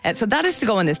moment. So that is to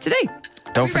go on this today.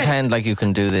 Don't Are we ready? pretend like you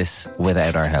can do this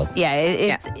without our help. Yeah,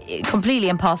 it's completely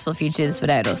impossible for you to do this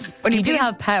without us. Will you You do please-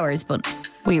 have powers, but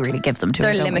we really give them to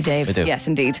They're her, don't we, limited. Dave? We do. Yes,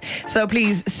 indeed. So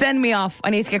please send me off.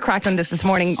 I need to get cracked on this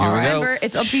morning. Here we Remember, go.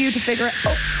 it's up to you to figure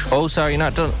out. Oh, sorry, you're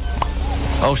not done.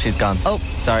 Oh, she's gone. Oh.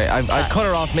 Sorry, I cut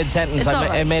her off mid-sentence. It's all I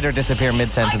right. made her disappear Hi,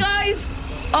 mid-sentence.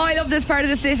 guys. Oh, I love this part of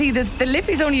the city. The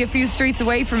Liffey's only a few streets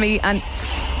away from me, and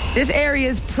this area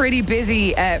is pretty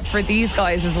busy for these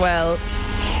guys as well.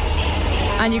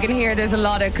 And you can hear there's a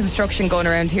lot of construction going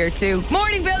around here too.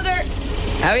 Morning, builder.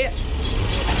 How are you?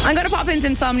 I'm going to pop into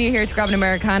Insomnia here to grab an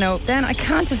Americano. Then I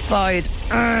can't decide.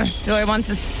 Do I want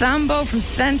a Sambo from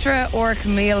Centra or a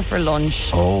Camille for lunch?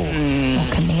 Oh,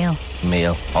 Oh, Camille.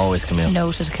 Camille. Always Camille.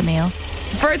 Noted, Camille.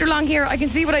 Further along here, I can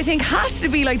see what I think has to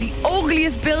be like the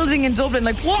ugliest building in Dublin.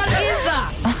 Like, what is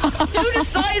that? Who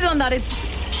decided on that? It's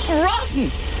rotten.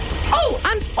 Oh,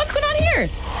 and what's going on here?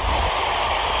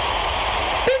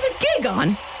 There's a gig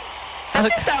on at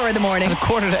this hour of the morning. At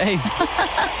 7:45.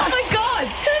 Oh my God.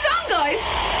 Who's on, guys?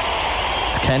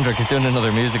 It's Kendrick is doing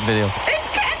another music video. It's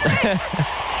Kendrick.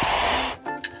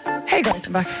 Hey, guys,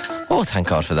 I'm back. Oh, thank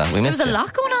God for that. We There missed was a it.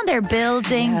 lot going on there.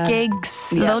 Building, gigs,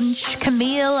 Yeah. lunch,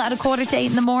 Camille at 7:45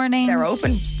 in the morning. They're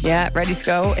open. Yeah, ready to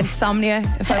go. Insomnia,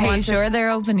 if I Are you want sure it.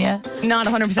 they're open, yeah? Not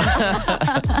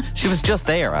 100%. She was just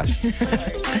there, Ash.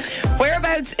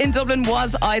 Whereabouts in Dublin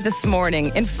was I this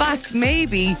morning? In fact,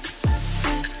 maybe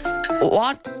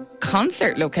what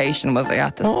concert location was I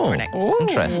at this morning?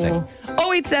 Interesting.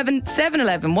 087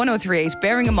 711 1038.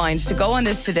 Bearing in mind, to go on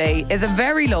this today is a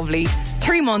very lovely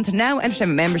 3-month Now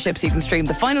Entertainment membership so you can stream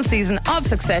the final season of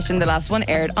Succession. The last one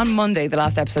aired on Monday, the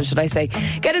last episode, should I say.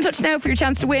 Get in touch now for your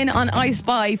chance to win on I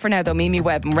Spy. For now, though, Mimi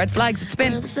Webb and Red Flags at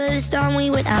Spin. How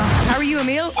are you,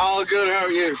 Emil? All good, how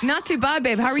are you? Not too bad,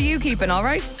 babe. How are you keeping? All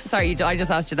right? Sorry, I just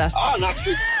asked you that. Oh,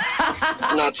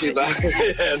 not too bad.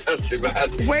 Yeah, not too bad.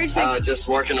 Where'd you say? Just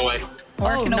working away.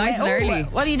 Working nice and away. early.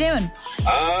 What are you doing?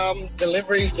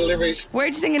 Deliveries.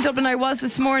 Where'd you think in Dublin I was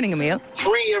this morning, Emil?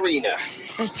 3 Arena.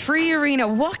 The 3 Arena.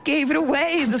 What gave it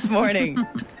away this morning?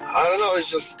 I don't know,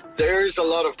 it's just, there's a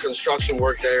lot of construction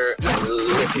work there, and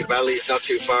Liffey Valley is not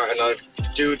too far, and I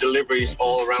do deliveries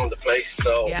all around the place,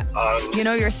 so Yeah. You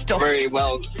know your stuff. very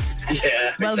well,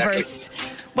 yeah, Well exactly. versed.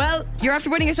 Well, you're after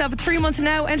winning yourself a 3-month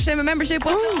Now Entertainment membership.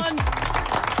 What's on?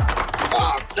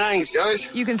 Oh, thanks,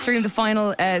 guys. You can stream the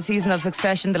final season of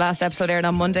Succession. The last episode aired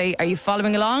on Monday. Are you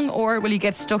following along, or will you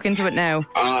get stuck into it now?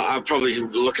 I'll probably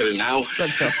look at it now. Good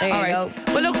stuff. There you All right.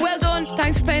 go. Well, look, well done.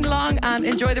 Thanks for playing along, and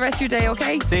enjoy the rest of your day,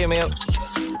 okay? See you, Emil.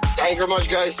 Thank you very much,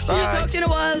 guys. See you. Talk to you in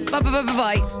a while.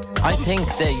 Bye. I think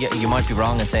that you might be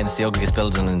wrong in saying it's the ugliest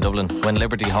building in Dublin when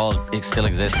Liberty Hall still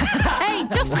exists. Hey,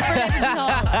 just for Liberty Hall.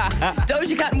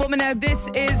 Doja Cat and Woman now. This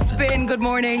is Spin. Good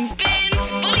morning. Spins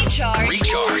Fully Charged.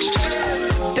 Recharged.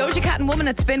 Doja Cat and Woman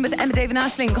at Spin with Emma, Dave and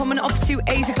Aisling coming up to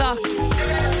 8 o'clock.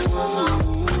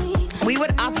 We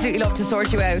would absolutely love to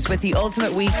sort you out with the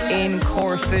ultimate week in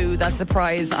Corfu. That's the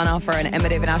prize on offer, and Emma,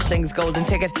 Dave and Aisling's golden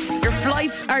ticket. Your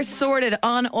flights are sorted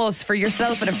on us for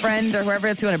yourself and a friend or whoever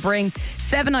else you want to bring.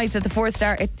 7 nights at the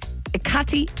 4-star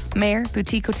Ikati Mare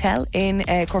Boutique Hotel in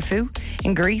Corfu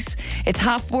in Greece. It's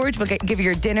half board. We'll give you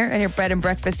your dinner and your bread and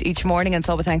breakfast each morning, and it's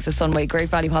all with thanks to Sunway. Great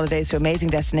value holidays to amazing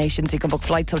destinations. You can book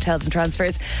flights, hotels and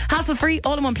transfers hassle free,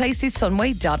 all in one place. See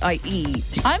sunway.ie.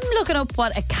 I'm looking up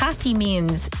what Akati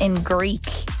means in Greek,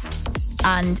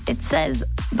 and it says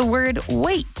the word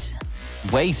wait.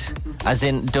 Wait, as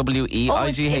in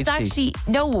W-E-I-G-H-T. It's actually,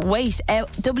 no, wait,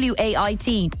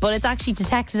 W-A-I-T, but it's actually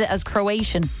detected it as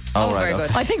Croatian. Oh, right, very okay.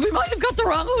 good. I think we might have got the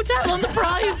wrong hotel on the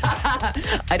prize.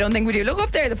 I don't think we do. Look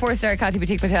up there, the 4-star Ikati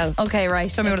Boutique Hotel. Okay, right.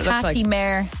 Tell me what it looks like. Akati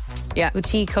Mare Yeah.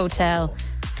 Boutique Hotel.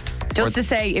 Just to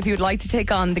say, if you'd like to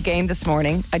take on the game this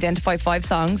morning, identify 5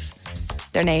 songs,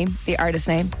 their name, the artist's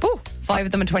name. Ooh, 5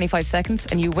 of them in 25 seconds,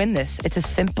 and you win this. It's as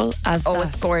simple as Oh, that.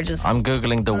 it's gorgeous. I'm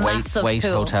Googling the Massive Wait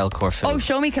pool. Hotel Corfu. Oh,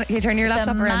 show me. Can you turn your It's a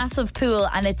laptop around? massive pool,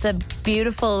 and it's a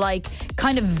beautiful, like,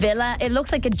 kind of villa. It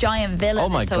looks like a giant villa. Oh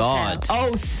my this hotel. God.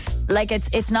 Oh, Like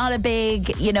it's not a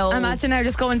big, imagine now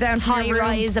just going down from your room.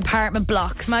 high-rise apartment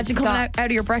blocks. Imagine It's coming got- out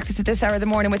of your breakfast at this hour of the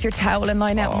morning with your towel and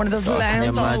lying out in one of those God, can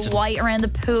you lounges. It's all imagine? white around the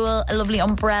pool, lovely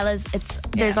umbrellas.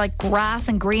 There's like grass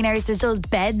and green areas. There's those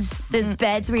beds. There's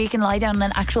beds where you can lie down on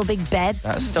an actual big bed.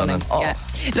 That's stunning. Yeah.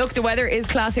 Look, the weather is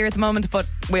class here at the moment, but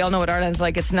we all know what Ireland's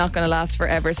like. It's not going to last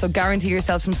forever, so guarantee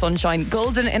yourself some sunshine.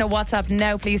 Golden in a WhatsApp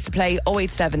now, please, to play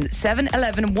 087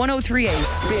 711 1038.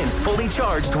 Spins Fully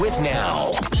Charged with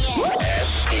Now.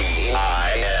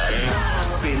 S-P-I-N.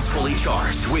 Spins Fully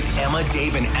Charged with Emma,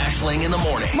 Dave and Aisling in the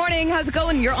morning. Morning, how's it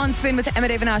going? You're on Spin with Emma,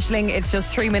 Dave and Aisling. It's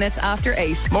just 3 minutes after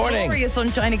 8. Morning. Glorious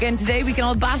sunshine again today. We can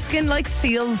all bask in like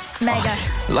seals. Mega.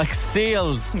 Like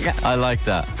seals. Yeah. I like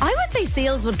that. I would say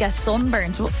seals would get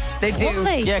sunburnt. They do. Wouldn't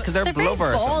they? Yeah, because they're very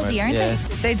blubber. or something, baldy, right? aren't Yeah,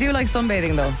 They do like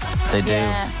sunbathing, though. they they? do.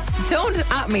 Yeah. Don't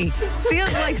at me.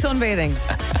 Seals like sunbathing.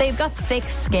 They've got thick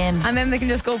skin. And then they can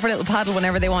just go for a little paddle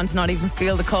whenever they want to not even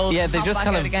feel the cold. Yeah, they Pop just back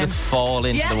kind out of again. just fall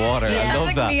into the water. Yeah. I That's love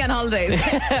like that. me on holidays.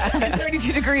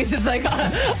 32 degrees. It's like I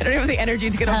don't even have the energy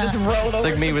to get up and just roll over.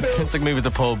 It's like me with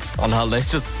the pub on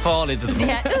holidays. Just fall into the pub.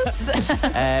 Yeah, oops.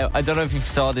 I don't know if you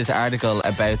saw this article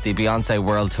about the Beyonce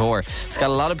World Tour. It's got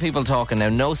a lot of people talking now.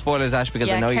 No spoilers, Ash, because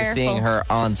Yeah, I know you're careful. seeing her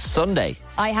on Sunday.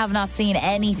 I have not seen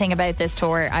anything about this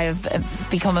tour. I have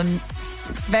become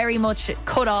very much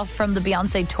cut off from the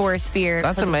Beyonce tour sphere.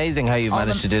 That's amazing how you all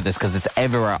managed the- to do this because it's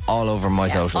everywhere, all over my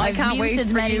socials. I I've can't wait muted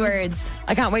for many you. words.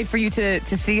 I can't wait for you to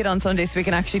see it on Sunday so we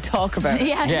can actually talk about it.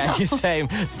 Yeah, Yeah, I know. you same.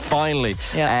 Finally.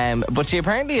 Yeah. But she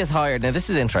apparently has hired, now this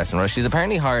is interesting, right? She's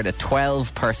apparently hired a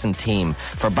 12-person team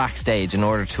for backstage in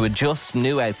order to adjust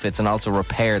new outfits and also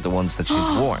repair the ones that she's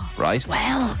worn, right?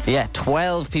 12. Yeah,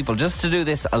 12 people just to do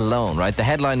this alone, right? The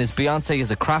headline is Beyonce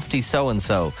is a crafty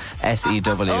so-and-so,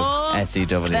 S-E-W, Oh,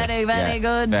 S-E-W. very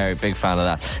good. Very big fan of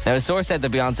that. Now, a source said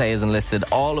that Beyonce has enlisted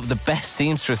all of the best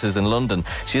seamstresses in London.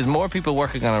 She has more people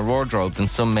working on her wardrobe than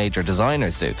some major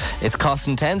designers do. It's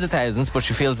costing tens of thousands, but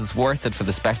she feels it's worth it for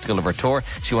the spectacle of her tour.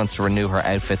 She wants to renew her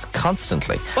outfits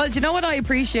constantly. Well, do you know what I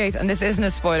appreciate? And this isn't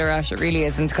a spoiler, Ash. It really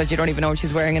isn't, because you don't even know what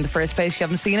she's wearing in the first place. You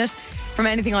haven't seen it. From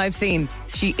anything I've seen,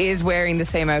 she is wearing the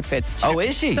same outfits. Oh,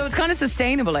 is she? So it's kind of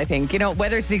sustainable, I think. You know,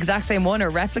 whether it's the exact same one or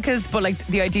replicas, but like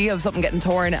the idea of something getting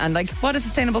torn and like, what a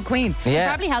sustainable queen. Yeah.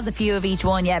 Probably has a few of each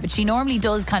one, yeah, but she normally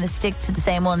does kind of stick to the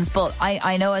same ones. But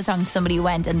I know I was talking to somebody who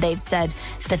went and they've said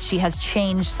that she has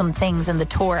changed some things in the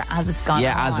tour as it's gone on.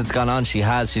 Yeah, as it's gone on, she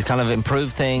has. She's kind of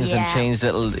improved things and Yeah. changed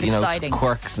little, It's you know, exciting.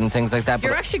 quirks and things like that.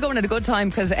 You're actually going at a good time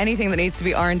because anything that needs to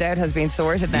be ironed out has been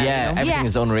sorted now. yeah, you know? everything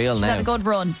is unreal She's now. had a good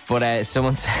run. But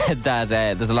someone said that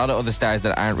there's a lot of other stars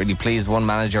that aren't really pleased. One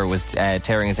manager was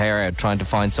tearing his hair out trying to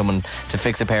find someone to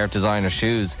fix a pair of designer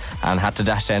shoes and had to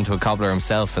dash down to a cobbler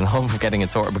himself in the hope of getting it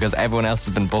sorted because everyone else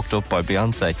has been booked up by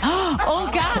Beyonce. Oh,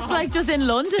 gas, like just in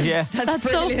London. Yeah. That's so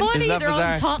brilliant. funny. Isn't that They're all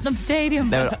bizarre? in Tottenham Stadium.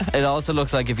 Now, it also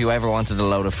looks like if you ever wanted a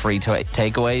load of free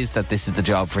takeaways, that this is the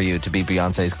job for you, to be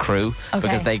Beyonce's crew,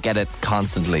 because they get it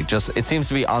constantly. It seems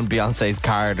to be on Beyonce's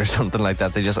card or something like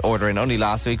that. They just order in. Only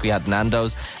last week we had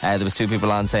Nando's. There was 2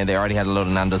 people on saying they already had a load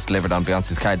of Nando's delivered on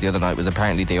Beyonce's card. The other night was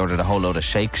apparently they ordered a whole load of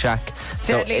Shake Shack.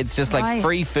 So Deadly. it's just like Right.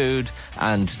 free food,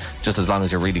 and just as long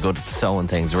as you're really good at sewing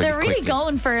things really They're really quickly.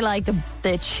 going for like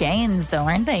the chains though,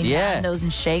 aren't they? Yeah. Nando's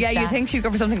and Shake Yeah, Shack. you think she'd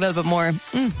go for something a little bit more.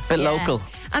 Bit Yeah. local.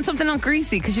 And something not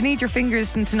greasy, because you need your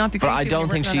fingers to not be But greasy. I when don't you're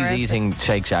think working on she's her eating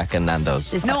Shake Shack and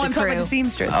Nando's. This outfits. No, is I'm the talking about crew. the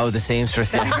seamstress. Oh, the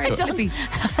seamstress. Very Yeah. slippy.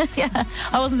 Yeah,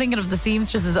 I wasn't thinking of the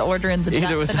seamstresses ordering the,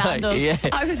 Either was the I. Nando's. Yeah.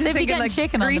 I was just They'd be thinking getting like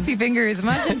chicken on them. greasy fingers.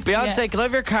 Imagine. Beyonce, Yeah. can I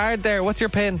have your card there? What's your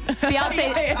pin?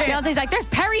 Beyonce's like, there's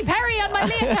Peri on my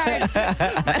leotard.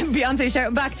 And Beyonce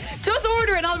shouting back, just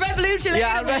order it, I'll revolute you later.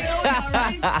 Yeah, all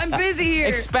right? I'm busy here.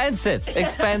 Expense it.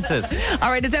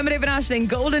 All right, it's Emma David Ashling.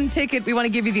 Golden ticket. We want to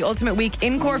give you the ultimate week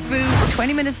in Corfu.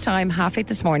 20 minutes time, 8:30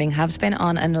 this morning. Have spin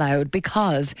on and loud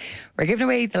because we're giving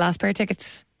away the last pair of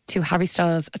tickets to Harry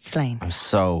Styles at Slane. I'm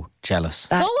so jealous.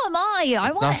 So am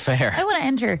I. not fair. I want to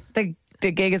enter.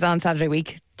 The gig is on Saturday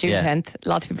week, June Yeah. 10th.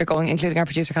 Lots of people are going, including our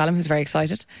producer Callum, who's very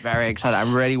excited. Very excited.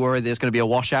 I'm really worried there's going to be a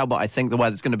washout, but I think the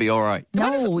weather's going to be all right. No,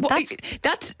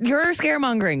 That's you're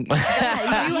scaremongering. You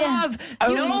have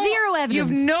zero evidence. You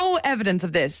have no evidence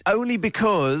of this. Only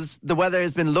because the weather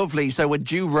has been lovely, so we're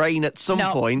due rain at some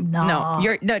point. No.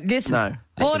 Listen. No.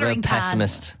 It's a real Watering can.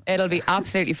 pessimist. It'll be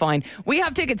absolutely fine. We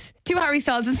have tickets to Harry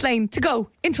Styles and Slane to go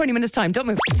in 20 minutes' time. Don't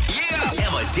move. Yeah.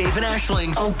 Emma, Dave, and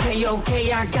Ashling's Okay,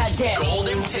 I got that.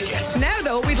 golden ticket. Now,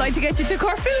 though, we'd like to get you to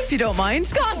Corfu, if you don't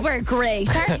mind. God, we're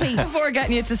great, aren't we? Before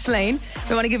getting you to Slane,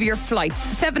 we want to give you your flights.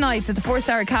 7 nights at the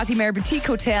 4-star Cathy Mare Boutique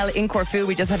Hotel in Corfu.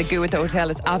 We just had a go at the hotel.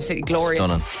 It's absolutely glorious.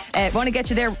 Stunning. We want to get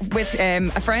you there with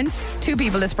a friend. 2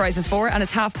 people this price is for, and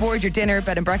it's half board. Your dinner,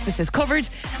 bed and breakfast is covered.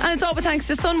 And it's all with thanks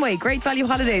to Sunway. Great value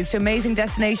holidays to amazing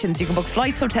destinations. You can book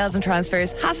flights, hotels and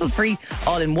transfers hassle-free,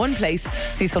 all in one place.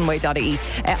 See sunway.ie.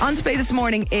 On to play this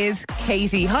morning is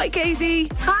Katie. Hi, Katie.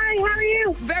 Hi, how are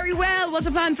you? Very well. What's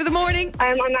the plan for the morning?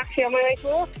 I'm actually on my way to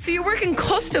work. So you're working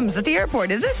customs at the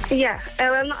airport, is it? Yeah,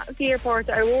 well, not at the airport.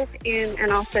 I work in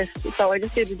an office, so I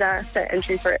just do the data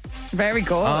entry for it. Very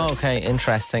good. Oh, okay,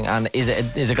 interesting. And is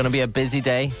it going to be a busy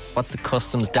day? What's the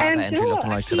customs data entry looking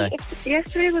like today?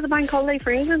 Yesterday was a bank holiday for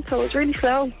England, so it was really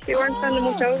slow. They weren't sending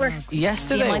much over.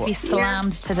 Yesterday You might be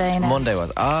slammed today now. Monday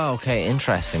was. Oh, okay,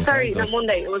 interesting. Sorry, Very not good.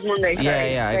 Monday. It was Monday.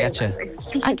 Yeah, I get you.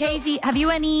 And Katie, have you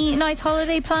any nice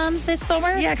holiday plans this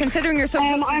summer? Yeah, considering you're so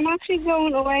I'm actually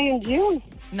going away in June.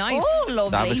 nice. Oh, lovely.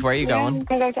 Savage, where are you going? I'm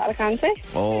going to Alicante.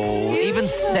 Oh, even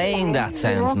saying that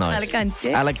sounds nice.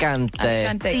 Alicante.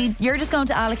 Alicante. See, you're just going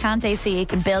to Alicante so you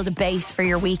can build a base for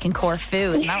your week in Corfu,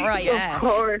 isn't that right? Of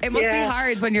course. It must be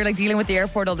hard when you're like dealing with the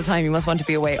airport all the time. You must want to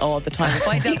be away all the time. If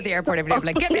I dealt with the airport every day, I'd be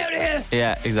like, get me out of here.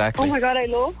 Yeah, exactly. Oh my God, I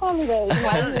love holidays.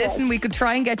 Well, listen, we could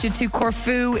try and get you to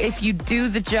Corfu if you do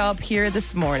the job here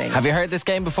this morning. Have you heard this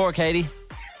game before, Katie?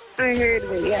 I heard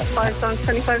of it, yeah. 5 songs,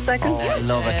 25 seconds. Oh, I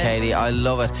love it, Katie. I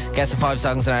love it. Guess the 5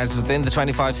 songs and artists within the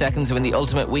 25 seconds to win the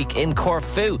ultimate week in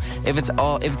Corfu. If it's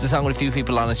a song with a few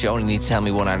people on it, you only need to tell me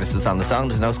one artist that's on the song.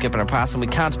 There's no skipping or passing. We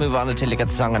can't move on until you get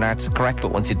the song and artist correct,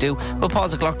 but once you do, we'll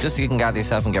pause the clock just so you can gather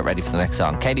yourself and get ready for the next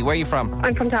song. Katie, where are you from?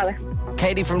 I'm from Tala.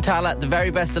 Katie from Tala, the very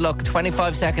best of luck.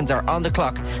 25 seconds are on the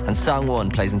clock, and song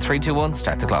 1 plays in 3, 2, 1.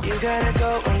 Start the clock.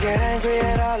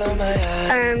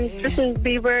 Justin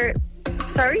Bieber.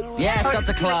 Sorry? Yeah, stop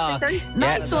the clock. Sorry? Yeah,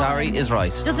 Nice sorry one. is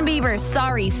right. Justin Bieber,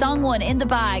 Sorry, song 1 in the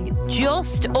bag.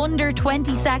 Just under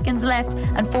 20 seconds left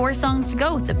and 4 songs to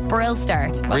go. It's a brill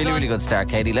start. Well Really, done. really good start,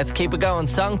 Katie. Let's keep it going.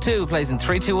 Song 2 plays in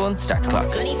 3, 2, 1. Start the clock.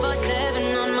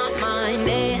 24/7 on my mind,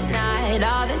 day and night,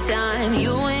 all the time.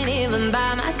 You ain't even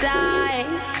by my side.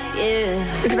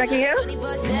 Yeah. Is it Becky Hill?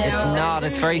 It's not.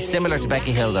 It's very similar to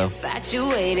Becky Hill, though.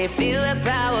 Infatuated, feel the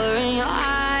power in your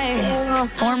eyes.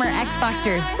 Former X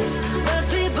Factor.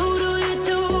 Must be voodoo you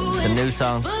do. It's a new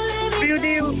song.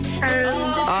 Voodoo.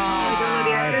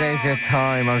 There's your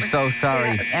time. I'm so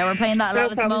sorry. Yeah, we're playing that a No lot at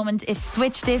the problem. moment. It's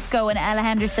Switch Disco and Ella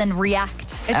Henderson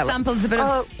React. It samples a bit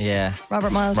of Yeah.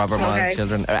 Robert Miles. Robert Miles' Okay.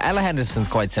 Children. Ella Henderson's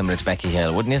quite similar to Becky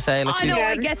Hill, wouldn't you say? Like I know, she's-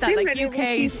 I get that. Like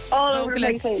UK's all over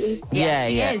vocalist. lately. Yeah,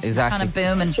 she yeah, is. She's exactly. kind of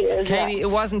booming. Katie, it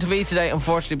wasn't to be today,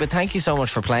 unfortunately, but thank you so much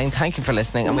for playing. Thank you for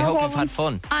listening, and we No hope problem. you've had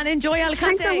fun. And enjoy Thanks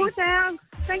Alicante. so much, Al.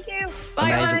 Thank you. Bye.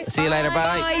 Amazing. See you later.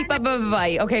 Bye.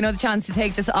 Bye. Okay, another chance to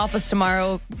take this office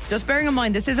tomorrow. Just bearing in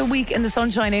mind, this is a week in the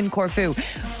sunshine in Corfu.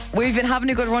 We've been having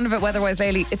a good run of it weather-wise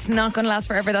lately. It's not going to last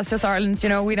forever. That's just Ireland. You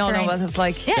know, we don't know what it's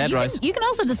like. Yeah, Dead right. you can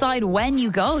also decide when you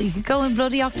go. You could go in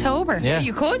bloody October. Yeah.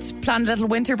 You could plan a little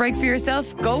winter break for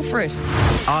yourself. Go for it.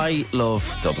 I love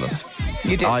Dublin.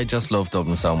 You do. I just love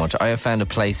Dublin so much. I have found a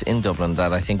place in Dublin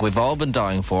that I think we've all been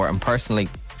dying for, and personally,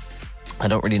 I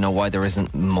don't really know why there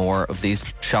isn't more of these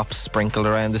shops sprinkled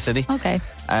around the city. Okay.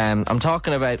 I'm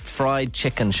talking about fried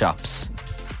chicken shops.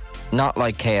 Not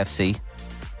like KFC,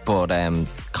 but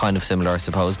kind of similar, I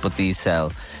suppose. But these sell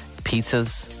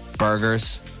pizzas,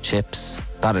 burgers, chips.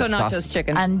 So not just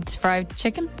chicken. And fried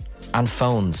chicken? And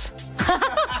phones.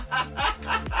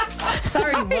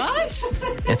 Sorry, what?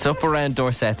 It's up around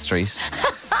Dorset Street.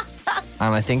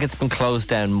 And I think it's been closed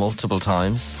down multiple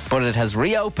times. But it has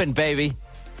reopened, baby.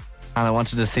 And I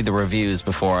wanted to see the reviews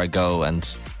before I go and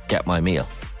get my meal.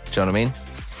 Do you know what I mean?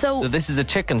 So this is a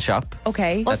chicken shop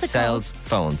Okay. that sells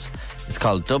phones. It's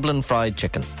called Dublin Fried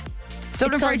Chicken.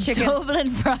 Dublin fried chicken. Dublin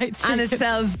fried chicken. And it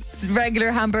sells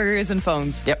regular hamburgers and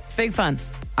phones. Yep. Big fan.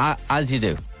 As you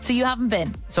do. So you haven't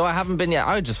been? So I haven't been yet.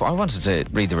 I wanted to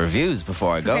read the reviews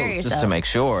before I go, Prepare just yourself. to make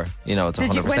sure, it's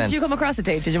 100%. When did you come across it,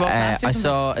 Dave? Did you walk past or I something?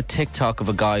 saw a TikTok of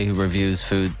a guy who reviews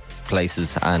food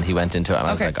places, and he went into it, and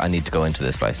I was like, I need to go into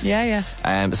this place. Yeah.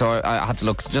 So I had to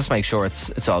look, just make sure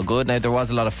it's all good. Now, there was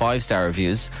a lot of 5-star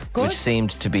reviews, which seemed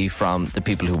to be from the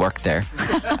people who work there,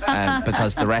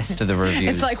 because the rest of the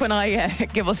reviews... It's like when I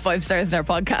give us 5 stars in our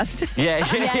podcast.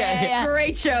 Yeah.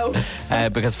 Great show.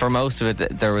 Because for most of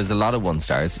it, there was a lot of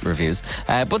 1-stars reviews,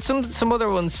 but some other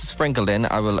ones sprinkled in.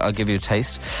 I'll give you a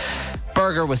taste.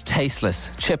 Burger was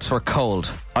tasteless. Chips were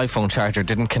cold. iPhone charger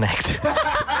didn't connect.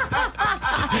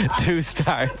 2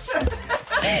 stars.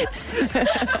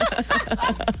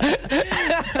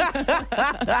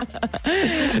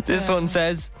 This one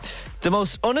says, the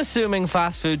most unassuming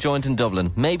fast food joint in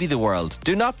Dublin, maybe the world.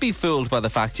 Do not be fooled by the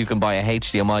fact you can buy a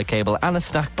HDMI cable and a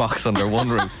snack box under one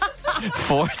roof.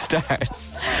 4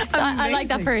 stars. I like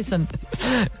that person.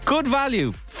 Good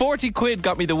value. 40 quid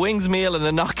got me the wings meal and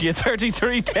a Nokia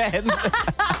 3310.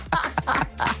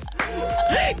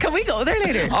 Can we go there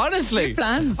later? Honestly,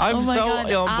 plans. I'm Oh my so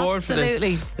God, on board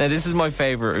absolutely. for this. Now, this is my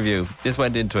favourite review. This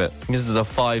went into it. This is a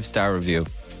 5-star review.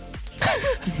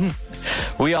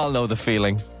 We all know the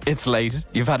feeling. It's late.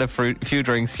 You've had a few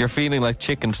drinks. You're feeling like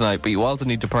chicken tonight, but you also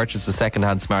need to purchase a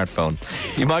second-hand smartphone.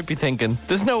 You might be thinking,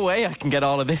 there's no way I can get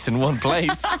all of this in one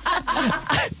place.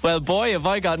 Well, boy, have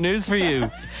I got news for you.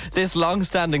 This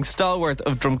long-standing stalwart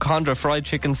of Drumcondra fried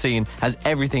chicken scene has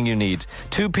everything you need.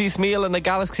 2-piece meal and a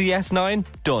Galaxy S9?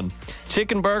 Done.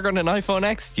 Chicken burger and an iPhone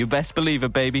X? You best believe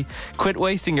it, baby. Quit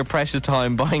wasting your precious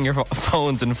time buying your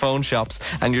phones in phone shops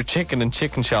and your chicken in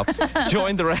chicken shops.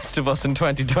 Join the rest of us in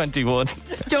 2021.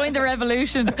 Join the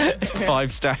revolution.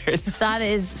 5 stars. That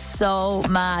is so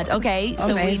mad. Okay,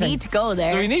 so Amazing. we need to go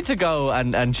there. So we need to go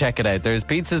and check it out. There's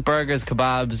pizzas, burgers,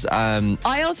 kebabs.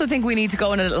 I also think we need to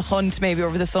go on a little hunt maybe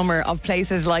over the summer of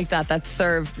places like that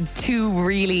serve 2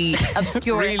 really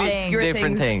Obscure things.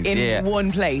 different things in one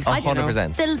place.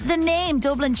 100%. The name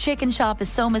Dublin Chicken Shop is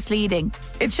so misleading.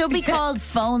 It should be called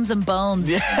Phones and Bones.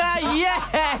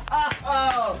 Yeah.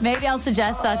 Maybe I'll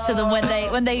suggest that to them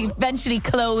when they eventually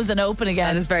close and open That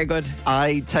again. is very good.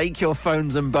 I take your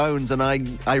phones and bones and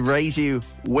I raise you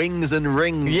wings and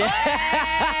rings.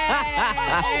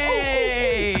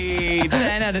 Hey,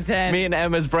 10 out of 10. Me and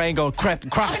Emma's brain going, crap,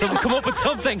 someone come up with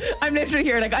something. I'm literally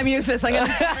here like, I'm useless. I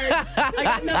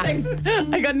got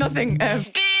nothing.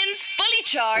 Spins Fully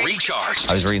Charged. Recharged.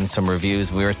 I was reading some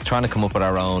reviews. We were trying to come up with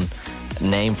our own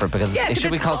name for it because it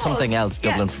should be called something else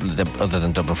other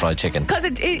than Dublin Fried Chicken. Because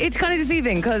it's kind of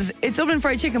deceiving because it's Dublin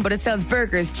Fried Chicken, but it sells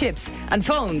burgers, chips, and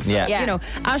phones. Yeah. Yeah. You know,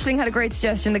 Aisling had a great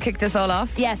suggestion to kick this all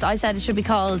off. Yes, I said it should be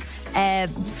called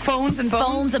Phones and Bones.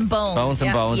 Phones and Bones. Bones and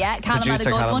Yeah. bones. Yeah, Callum had a Producer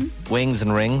good Callum. one. Wings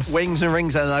and rings. Wings and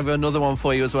rings, and I have another one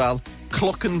for you as well.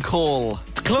 Cluck and call.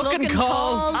 Cluck and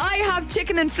call. I have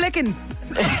chicken and flicking.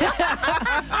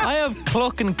 I have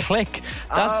cluck and click.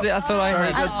 That's what I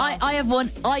heard. And I have one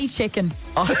eye chicken.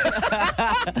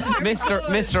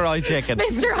 Mr. Eye Chicken.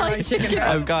 Mr. Eye Chicken.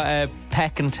 I've got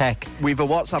peck and tech. We've a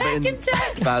WhatsApp Peck in. and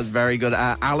tech. That's very good.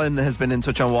 Alan has been in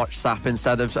touch on WhatsApp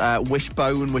instead of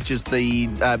Wishbone, which is the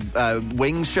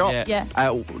wings shop. Yeah.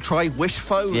 Try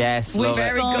Wishphone. Yes, love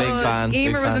Very it. good. Big fan. big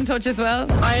Emer was fan. in touch as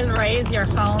well. I'll raise your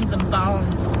phones and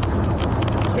bones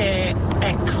to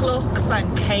clucks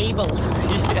and cables.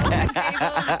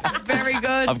 Very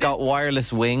good. I've got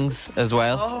wireless wings as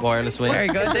well. Wireless wings. Very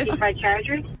good. Kentucky Fried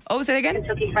Chargers. Oh, say it again.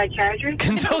 Kentucky Fried Chargers.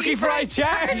 Kentucky Fried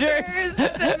Chargers.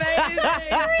 That's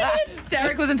amazing.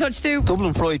 Derek was in touch too.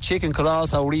 Dublin Fried Chicken could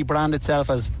also rebrand itself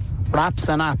as Wraps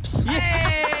and Apps.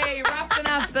 Yay! Wraps and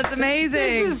apps. That's amazing.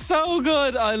 This is so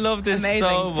good. I love this Amazing.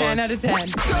 so much. 10 out of 10.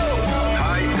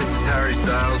 Hi, this is Harry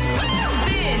Styles.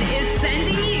 Spin is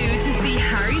sending you to see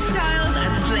Harry Styles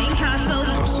at Slane Castle.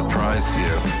 Got a surprise for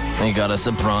you. We got a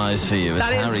surprise for you. It's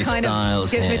That is Harry kind Styles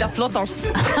of gives me here. the flutters.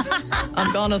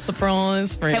 I'm gonna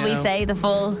surprise for you. Can we say the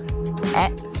full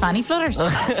fanny flutters?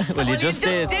 Well, you just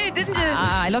did. didn't you?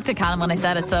 I looked at Callum when I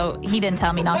said it, so he didn't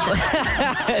tell me not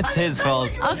to. It's his fault.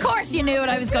 Of course you knew what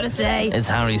I was going to say. It's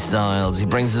Harry Styles. He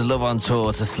brings his love on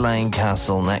tour to Slane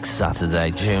Castle next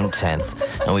Saturday, June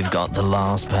 10th. And we've got the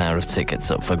last pair of tickets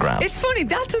up for grabs. It's funny,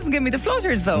 that doesn't give me the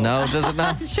flutters though. No, does it not?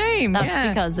 That's a shame. That's yeah.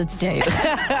 because it's Dave.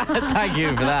 Thank you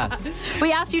for that.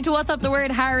 We asked you to WhatsApp the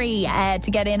word Harry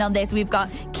to get in on this. We've got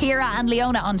Ciara and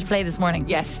Leona on to play this morning.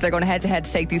 Yes, they're going head to head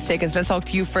to take these tickets. Let's talk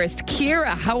to you first.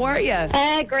 Ciara, how are you?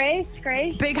 Great.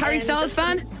 Big Harry Styles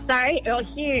fan? Sorry? Oh,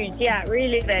 huge. Yeah,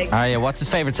 really big. Aria, what's his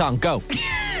favourite song? Go.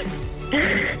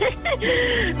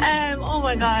 Oh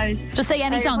my gosh. Just say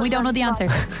any song. We don't know the answer.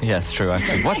 Yeah, it's true,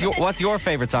 actually. What's your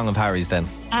favourite song of Harry's then?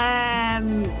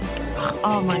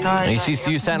 Oh my gosh.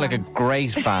 You sound like a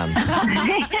great fan.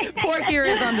 Poor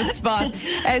Ciara's on the spot.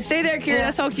 Stay there, Ciara.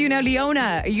 Let's talk to you now.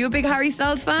 Leona, are you a big Harry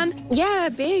Styles fan? Yeah,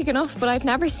 big enough, but I've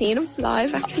never seen him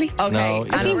live, actually. Okay. No,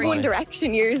 I seen Right. One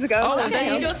Direction years ago. Oh, so okay.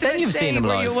 then- Just Then about you've to seen say, him were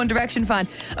live. you a One Direction fan?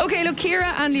 Okay, look, Ciara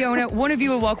and Leona, one of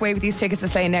you will walk away with these tickets to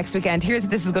Slane next weekend. Here's how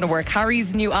this is going to work.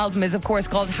 Harry's new album is, of course,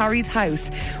 called Harry's House.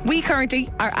 We currently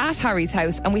are at Harry's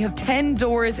house and we have 10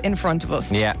 doors in front of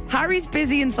us. Yeah. Harry's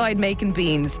busy inside making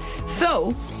beans.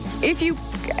 So, if you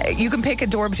can pick a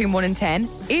door between 1 and 10.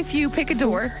 If you pick a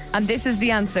door and this is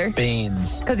the answer,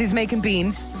 Beans. because he's making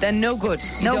beans, then no good.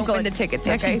 You No don't good. win the tickets.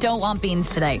 We Okay? actually don't want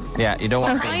beans today. Yeah, you don't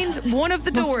want Behind one of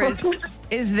the doors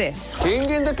is this. King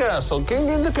in the castle, king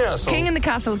in the castle. King in the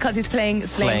Castle, because he's playing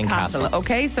Slane Slane Castle. Castle.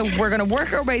 Okay, so we're going to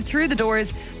work our way through the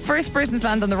doors. First person to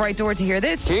land on the right door to hear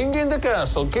this King in the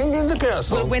castle, king in the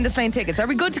castle. will win the Slane tickets. Are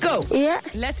we good to go? Yeah.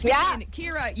 Let's begin.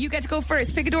 Ciara, you get to go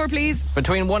first. Pick a door, please.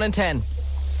 between 1 and 10.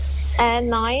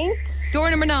 9. Door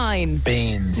number 9.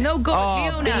 Beans. No good. Oh,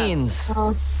 Leona. beans.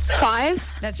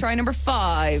 5. Let's try number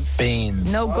 5.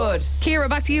 Beans. No good. Ciara,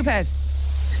 back to you, Pet.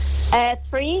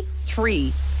 3.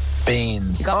 3.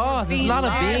 Beans. Oh, there's a lot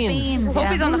of beans. Hope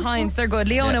he's on the Hinds. They're good.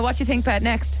 Leona, what do you think, Pet?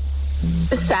 Next.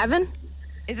 7.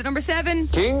 Is it number 7?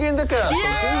 King in the castle, king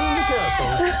in the castle.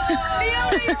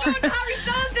 Leona, you're going to Harry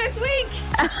Styles next week.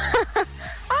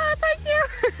 Oh, thank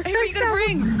you. Who are you going to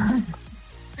bring?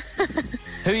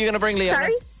 Who are you going to bring, Leona?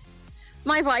 Sorry?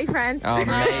 My boyfriend. Oh, amazing.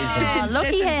 Oh,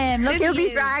 lucky him. Lucky He'll be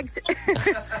you. dragged.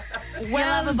 Well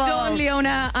have a ball. done,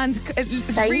 Leona. And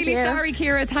really you. sorry,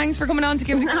 Ciara. Thanks for coming on to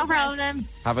give me No problem.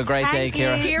 Have a great day,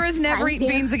 Ciara. Ciara's never Thank eaten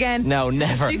you. beans again. No,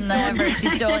 never. She's Never.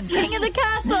 She's done. King of the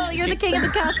castle. You're the king of the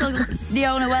castle.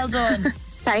 Leona, well done.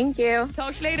 Thank you.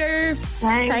 Talk to you later.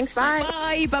 Thanks, bye.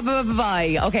 Bye.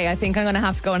 Bye. Okay, I think I'm going to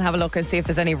have to go and have a look and see if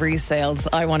there's any resales.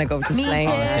 I want to go to Me Slane.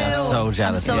 too. Honestly, I'm so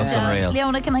jealous. I'm so It looks jealous. unreal.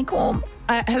 Leona, can I come?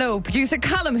 Hello, producer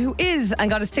Callum, who is and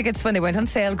got his tickets when they went on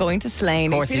sale going to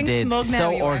Slane. Of course Are you he feeling did. smug now,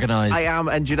 So you are? organised. I am,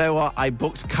 and do you know what? I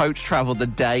booked coach travel the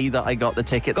day that I got the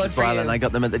tickets Good as for well, you. and I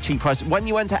got them at the cheap price. When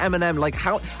you went to M&M, like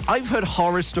how I've heard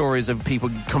horror stories of people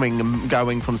coming and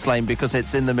going from Slane because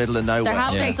it's in the middle of nowhere. There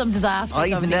have been some disasters.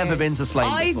 over I've the never years. been to Slane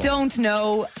I before. don't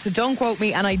know, so don't quote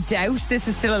me, and I doubt this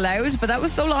is still allowed, but that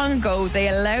was so long ago, they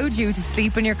allowed you to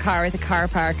sleep in your car at the car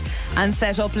park and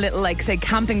set up little, like, say,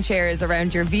 camping chairs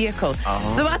around your vehicle.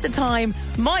 So at the time,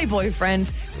 my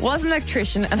boyfriend was an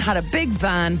electrician and had a big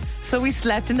van, so we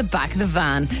slept in the back of the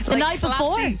van. The night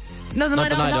before? No, the Not night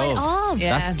the night of. of.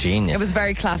 Yeah. That's genius. It was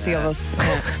very classy of us.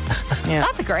 Yeah.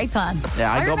 That's a great plan.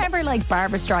 Yeah, I got- remember like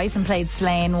Barbara Streisand played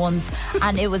Slane once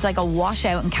and it was like a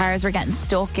washout and cars were getting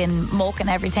stuck in muck and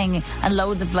everything and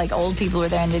loads of like old people were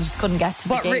there and they just couldn't get to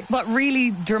the gate. What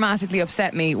really dramatically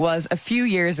upset me was a few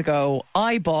years ago,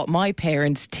 I bought my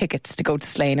parents tickets to go to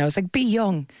Slane. I was like, be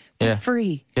young, be Yeah.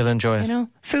 free. You'll enjoy it. You know,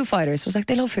 Foo Fighters was like,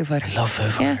 they love Foo Fighters. Love Foo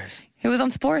Yeah. Fighters. Who was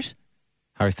on support?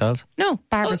 Harry Styles? No,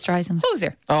 Barbara Streisand.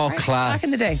 Hoser. Oh, class. Back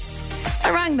in the day,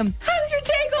 I rang them. How's your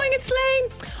day going at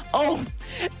Slane? Oh,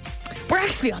 we're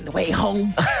actually on the way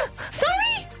home.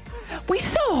 Sorry. We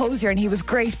saw Hosier and he was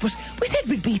great, but we said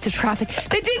we'd beat the traffic.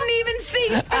 They didn't even see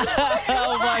it.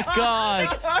 Oh, my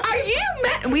God. Are you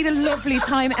mad? We had a lovely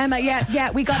time, Emma.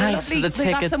 Yeah, we got Thanks a lovely. for the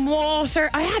We got tickets. some water.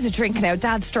 I had a drink now.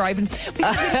 Dad's driving. We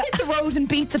hit the road and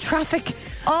beat the traffic.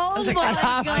 Oh like, my At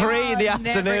God. 3:30 in the Never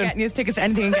afternoon. getting his tickets to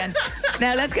anything again.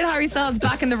 Now let's get Harry Styles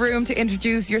back in the room to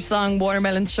introduce your song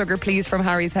Watermelon Sugar Please from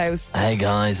Harry's house. Hey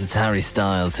guys, it's Harry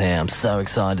Styles here. I'm so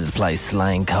excited to play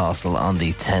Slane Castle on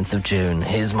the 10th of June.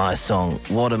 Here's my song,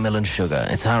 Watermelon Sugar.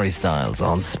 It's Harry Styles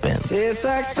on Spin. It's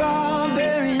like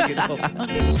strawberry. It's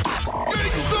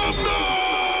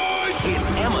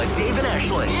Emma, Dave and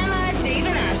Ashley. Emma, Dave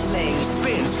and Ashley.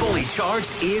 Spins Fully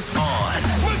Charged is on.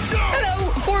 Hello,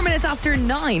 4 minutes after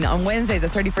 9 on Wednesday, the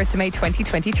 31st of May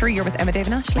 2023. You're with Emma, Dave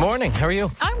and Ashley. Morning, how are you?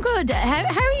 I'm good.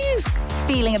 How are you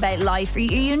feeling about life? Are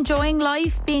you enjoying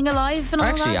life, being alive and all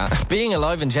Actually, that? being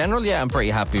alive in general, yeah, I'm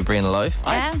pretty happy being alive.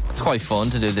 Yeah. It's quite fun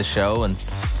to do this show and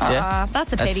yeah.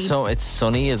 That's a pity. It's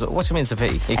sunny. What do you mean it's a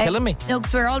pity? Are you killing me? No,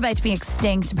 because we're all about to be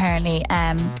extinct apparently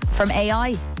from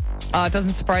AI. Oh, it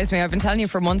doesn't surprise me. I've been telling you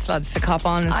for months, lads, to cop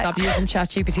on and stop using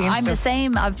ChatGPT. I'm the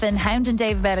same. I've been hounding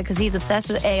Dave about it because he's obsessed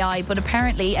with AI. But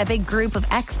apparently, a big group of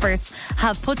experts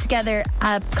have put together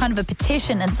a kind of a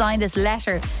petition and signed this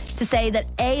letter to say that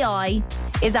AI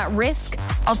is at risk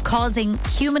of causing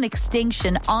human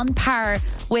extinction on par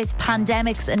with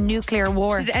pandemics and nuclear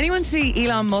war. Did anyone see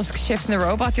Elon Musk shifting the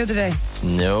robot the other day?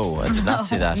 No, I did not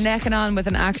see that. Necking on with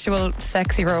an actual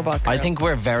sexy robot girl. I think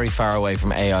we're very far away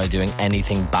from AI doing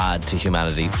anything bad to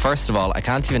humanity. First of all, I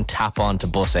can't even tap on to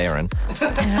Bus Éireann.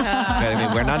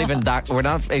 We're not even that. We're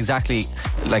not exactly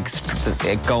like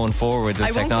going forward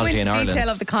with technology in I won't go into Ireland. detail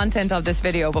of the content of this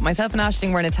video, but myself and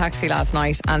Aisling were in a taxi last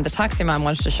night, and the taxi man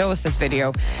wanted to show us this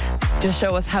video to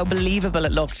show us how believable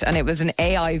it looked, and it was an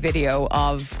AI video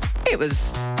of. It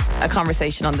was a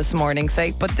conversation on This Morning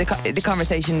site, but the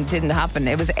conversation didn't happen.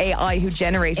 It was AI who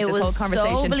generated this whole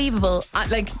conversation. So believable.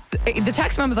 Like the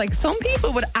taxman was like, some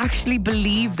people would actually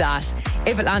believe that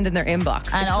if it landed in their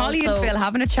inbox. And Holly and Phil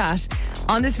having a chat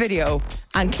on this video,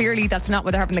 and clearly that's not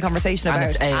what they're having the conversation about.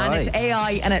 And it's AI. And it's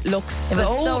AI, and it looks It was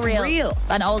so real.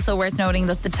 And also worth noting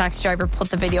that the taxi driver put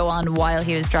the video on while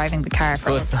he was driving the car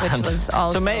for us, which was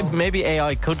also... So maybe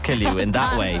AI could kill you in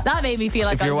that way. That made me feel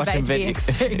like I was about to be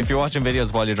extinct. If you're watching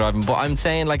videos while you're driving. But I'm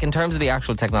saying, like, in terms of the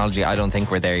actual technology, I don't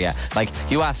think we're there yet. Like,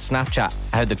 you ask Snapchat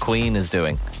how the Queen is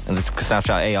doing, and the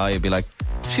Snapchat AI would be like,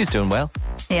 she's doing well.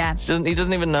 Yeah. He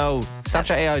doesn't even know.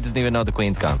 Snapchat AI doesn't even know the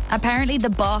Queen's gone. Apparently the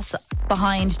boss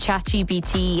behind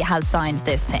ChatGPT has signed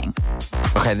this thing.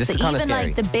 Okay, this so is kind of even scary.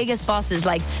 like the biggest bosses,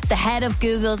 like the head of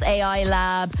Google's AI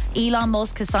lab, Elon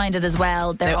Musk has signed it as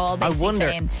well. They're all basically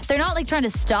saying they're not like trying to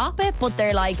stop it, but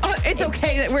they're like, oh, it's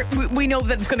okay that we know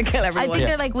that it's going to kill everyone. I think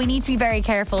they're like, we need to be very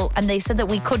careful, and they said that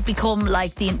we could become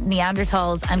like the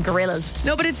Neanderthals and gorillas.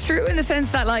 No, but it's true in the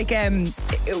sense that, like,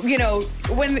 you know,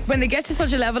 when they get to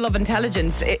such a level of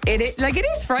intelligence, it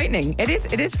is frightening. It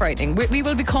is frightening. We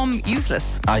will become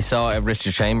useless. I saw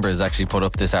Richard Chambers actually put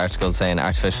up this article saying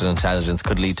artificial intelligence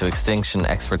could lead to extinction,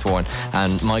 experts warn.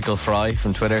 And Michael Fry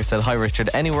from Twitter said, "Hi Richard,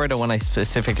 any word on when I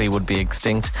specifically would be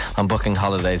extinct? I'm booking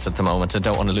holidays at the moment. I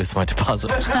don't want to lose my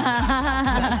deposit."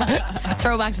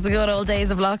 Throwback to the good old days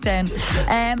of lockdown.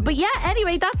 But yeah,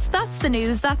 anyway, that's the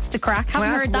news. That's the crack. Haven't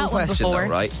heard that one before. Though,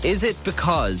 right? Is it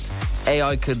because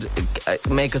AI could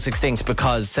make us extinct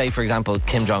because, say, for example,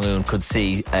 Kim Jong-un could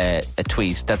see a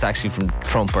tweet that's actually from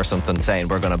Trump or something saying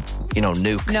we're going to,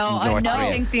 nuke North Korea?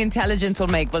 I think the intelligence will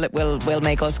make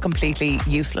us completely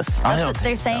useless. That's what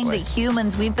they're saying, that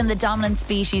humans, we've been the dominant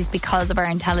species because of our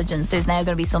intelligence. There's now going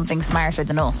to be something smarter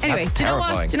than us. Anyway, do you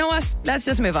know what? Let's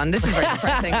just move on. This is very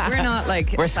depressing. We're not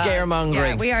like... We're scaremongering.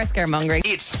 Yeah, we are scaremongering.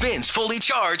 It spins fully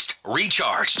charged,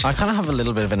 recharged. I kind of have a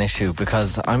little bit of an issue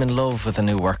because I'm in love with a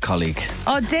new work colleague.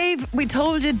 Oh, Dave, we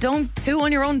told you, don't poo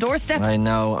on your own doorstep. I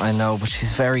know, but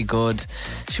she's very good.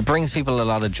 She brings people a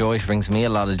lot of joy. She brings me a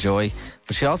lot of joy.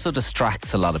 But she also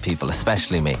distracts a lot of people,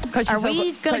 especially me. Are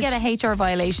we going to get a HR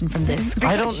violation from this?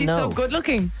 I don't know. She's so good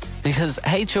looking. Because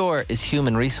HR is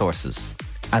human resources.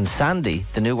 And Sandy,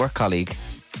 the new work colleague,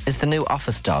 is the new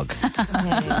office dog.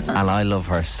 And I love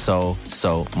her so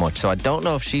much. So I don't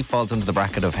know if she falls under the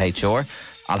bracket of HR.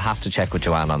 I'll have to check with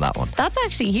Joanne on that one. That's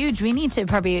actually huge. We need to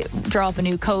probably draw up a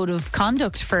new code of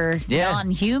conduct for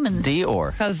non-humans.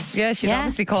 Dior. Because, she's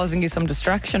obviously causing you some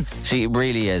distraction. She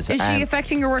really is. Is she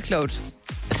affecting your workload?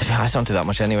 I don't do that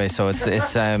much anyway, so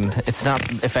it's not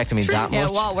affecting me that much. Yeah,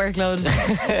 what workload?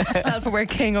 Self-aware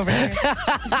king over here.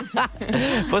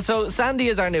 But so Sandy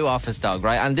is our new office dog,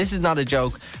 right? And this is not a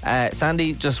joke.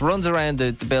 Sandy just runs around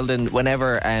the building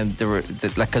whenever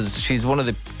because she's one of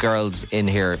the girls in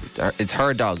here. It's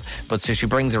her dog, but so she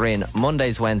brings her in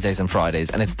Mondays, Wednesdays, and Fridays,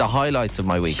 and it's the highlights of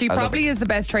my week. She probably is the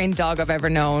best trained dog I've ever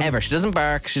known. Ever. She doesn't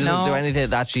bark. She doesn't do anything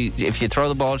like that. If you throw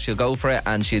the ball, she'll go for it,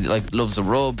 and she loves a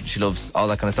rub. She loves all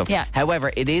that kind of stuff. Yeah.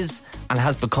 However, it is and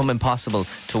has become impossible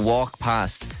to walk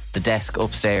past the desk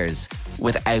upstairs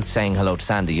without saying hello to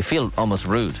Sandy. You feel almost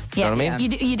rude. You know what I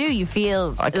mean? You do. You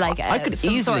feel like I could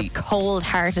some easily sort of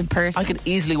cold-hearted person. I could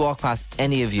easily walk past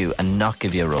any of you and not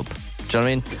give you a rub. Do you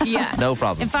know what I mean? Yeah. No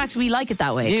problem. In fact, we like it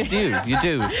that way. You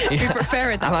do. We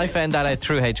prefer it that And way. I found that out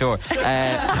through HR.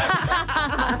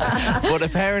 But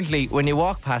apparently, when you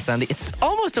walk past Sandy, it's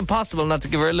almost impossible not to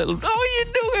give her a little, oh, you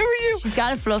know, who are you? She's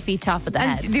got a fluffy top of the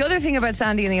And head. the other thing about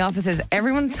Sandy in the office is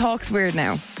everyone talks weird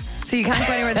now. So you can't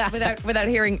go anywhere without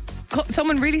hearing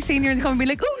someone really senior in the company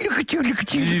be like, oh, look at you, look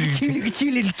at you, look at you, look at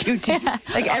you, little cutie.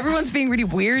 Like everyone's being really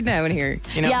weird now in here,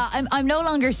 you know? Yeah, I'm no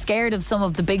longer scared of some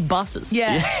of the big bosses.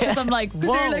 Yeah. Because I'm like,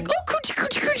 whoa. They're like, oh, coochie,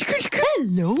 coochie, coochie, coochie, coochie.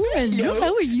 Hello,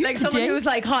 how are you Like someone who's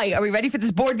like, hi, are we ready for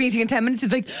this board meeting in 10 minutes?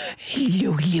 Is like,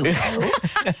 hello.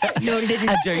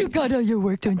 You got all your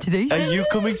work done today? Are you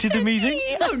coming to the meeting?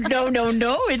 Oh,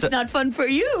 no, it's not fun for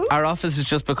you. Our office has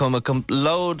just become a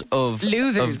load of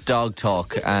Losers. of dog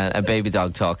talk and a baby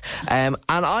dog talk. And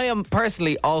I am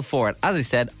personally all for it. As I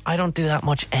said, I don't do that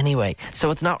much anyway, so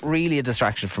it's not really a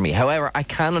distraction for me. However, I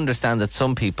can understand that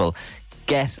some people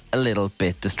get a little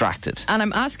bit distracted. And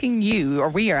I'm asking you, or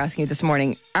we are asking you this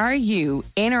morning, are you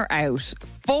in or out,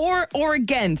 for or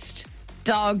against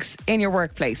dogs in your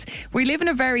workplace? We live in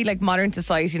a very modern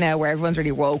society now where everyone's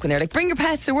really woke and they're like, bring your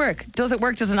pets to work. Does it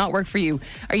work? Does it not work for you?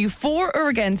 Are you for or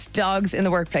against dogs in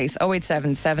the workplace?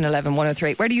 087 711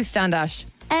 1038. Where do you stand, Ash?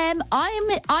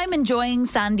 I'm enjoying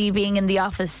Sandy being in the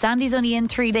office. Sandy's only in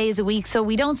 3 days a week, so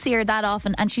we don't see her that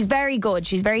often, and she's very good.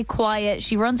 She's very quiet.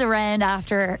 She runs around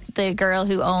after the girl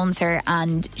who owns her,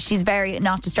 and she's very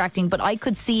not distracting. But I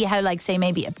could see how, say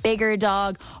maybe a bigger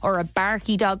dog or a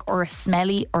barky dog or a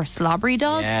smelly or slobbery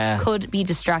dog could be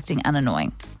distracting and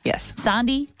annoying. Yes.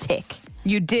 Sandy, tick.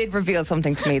 You did reveal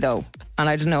something to me though, and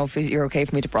I don't know if you're okay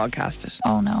for me to broadcast it.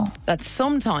 Oh no. That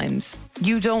sometimes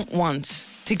you don't want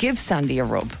to give Sandy a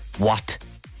rub. What?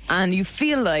 And you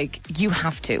feel like you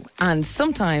have to. And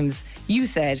sometimes you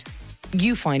said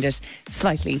you find it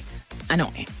slightly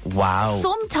annoying. Wow.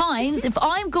 Sometimes if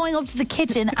I'm going up to the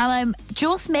kitchen and I'm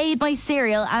just made my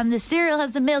cereal and the cereal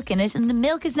has the milk in it and the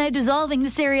milk is now dissolving the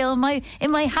cereal in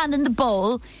my hand in the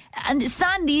bowl and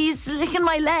Sandy's licking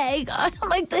my leg, I'm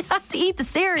like, they have to eat the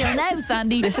cereal now,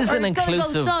 Sandy. This is or an it's gonna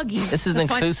inclusive. go soggy. This is an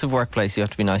inclusive workplace. You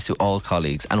have to be nice to all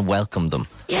colleagues and welcome them.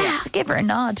 Yeah, give her a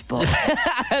nod, but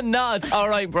A nod. All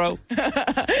right, bro.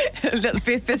 A little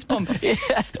fist bump.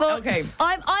 But okay.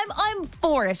 I'm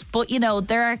for it, but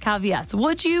there are caveats.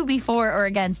 Would you be for or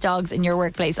against dogs in your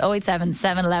workplace? 087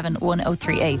 711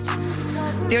 1038.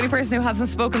 The only person who hasn't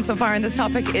spoken so far on this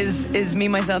topic is me,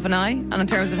 myself and I, and in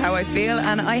terms of how I feel,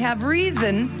 and I have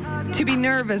reason to be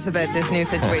nervous about this new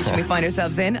situation we find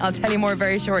ourselves in. I'll tell you more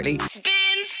very shortly.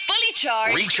 Spins Fully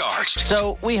Charged. Recharged.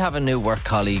 So we have a new work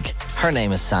colleague. Her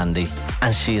name is Sandy,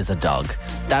 and she is a dog.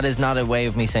 That is not a way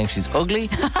of me saying she's ugly.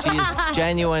 She is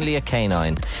genuinely a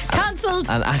canine. Cancelled.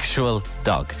 An actual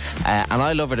dog. And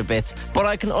I love her to bits. But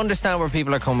I can understand where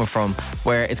people are coming from,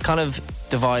 where it's kind of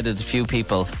divided a few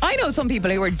people. I know some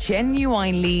people who are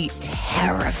genuinely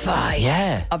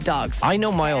terrified of dogs. I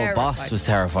know my old boss was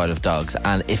terrified of dogs,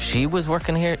 and if she was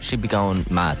working here, she'd be going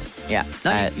mad. Yeah.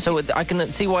 So I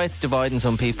can see why it's dividing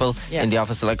some people in the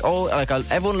office. They're like,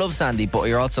 everyone loves Sandy, but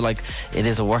you're also like, it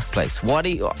is a workplace. What do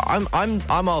you?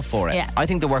 I'm all for it. Yeah. I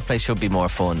think the workplace should be more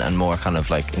fun and more kind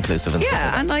of inclusive and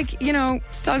stuff like that. and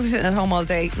dogs are sitting at home all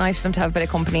day. Nice for them to have a bit of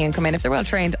company and come in. If they're well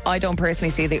trained, I don't personally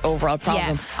see the overall problem.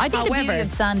 Yeah, I think the beauty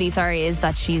of Sandy, is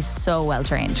that she's so well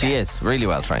trained. She is really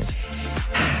well trained.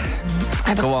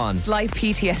 I have a slight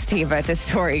PTSD about this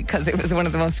story because it was one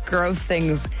of the most gross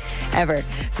things ever.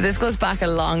 So this goes back a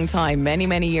long time. Many,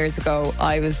 many years ago,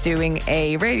 I was doing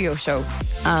a radio show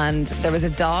and there was a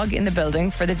dog in the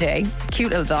building for the day. Cute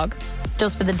little dog.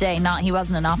 Just for the day, he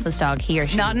wasn't an office dog, he or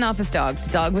she? Not an office dog.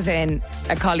 The dog was in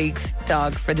a colleague's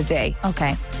dog for the day.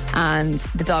 Okay. And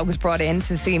the dog was brought in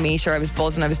to see me. Sure, I was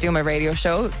buzzing. I was doing my radio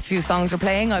show. A few songs were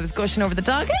playing. I was gushing over the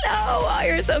dog. Hello, oh,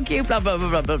 you're so cute. Blah, blah, blah,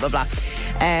 blah, blah, blah, blah.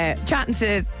 Chatting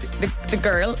to the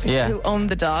girl who owned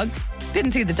the dog.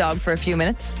 Didn't see the dog for a few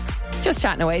minutes. Just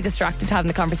chatting away, distracted, having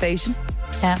the conversation.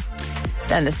 Yeah.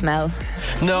 Then the smell.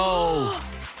 No.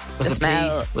 Was it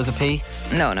smell. pee? Was it pee?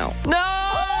 No. No!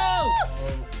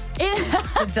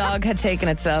 The dog had taken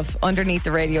itself underneath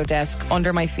the radio desk,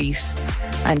 under my feet,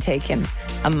 and taken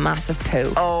a massive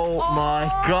poo. Oh my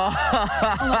God.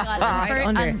 Oh my God. Right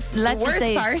under. And let's The just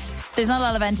say worst there's not a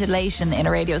lot of ventilation in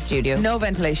a radio studio. No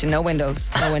ventilation, no windows,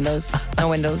 no windows, no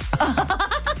windows.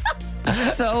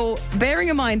 So, bearing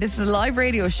in mind this is a live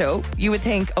radio show, you would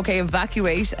think, okay,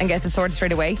 evacuate and get this sorted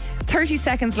straight away. 30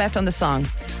 seconds left on the song.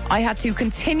 I had to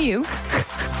continue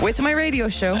with my radio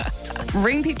show,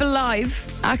 ring people live,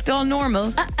 act all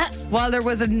normal while there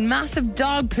was a massive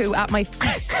dog poo at my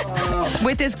feet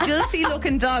with this guilty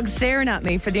looking dog staring at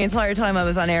me for the entire time I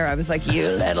was on air. I was like, you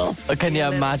little. Can you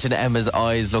imagine Emma's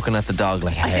eyes looking at the dog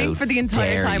like, how I think for the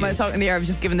entire dare time you? I was talking in the air, I was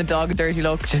just giving the dog a dirty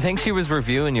look. Do you think she was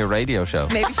reviewing your radio show?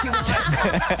 Maybe she was.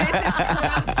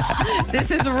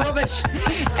 This is rubbish.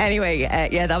 Anyway,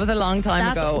 yeah, that was a long time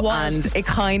That's ago, wild. and it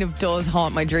kind of does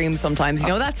haunt my dreams sometimes. You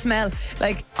know that smell?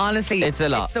 Like, honestly, It's a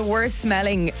lot. It's the worst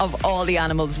smelling of all the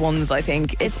animals ones, I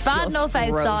think. It's bad just enough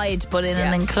gross. outside, but in an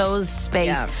Yeah. enclosed space.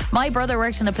 Yeah. My brother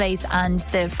worked in a place, and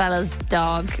the fella's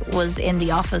dog was in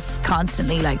the office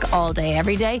constantly, like all day,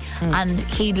 every day. And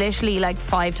he'd literally, like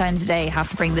 5 times a day, have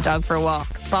to bring the dog for a walk.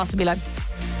 Boss would be like,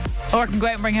 "Oh, I can go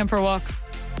out and bring him for a walk."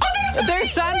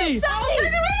 There's Sandy. Oh,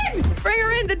 bring her in! Bring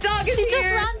her in. The dog is She just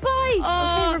here. ran by.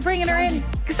 Oh, Okay, we're bringing her in.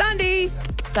 Sandy.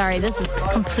 Sorry, this is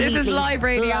completely This is live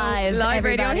radio. Live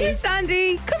radio. everybody. Hey,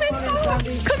 Sandy. Come in.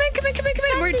 Come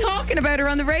in. We're talking about her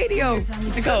on the radio.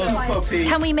 Go.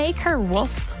 Can we make her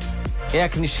woof? Yeah,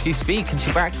 can she speak? Can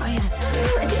she bark?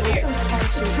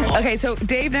 Okay, so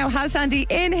Dave now has Sandy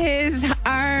in his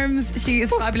arms. She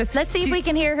is fabulous. Let's see if we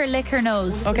can hear her lick her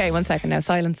nose. Okay, 1 second now.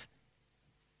 Silence.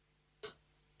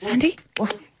 Sandy?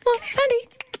 Sandy?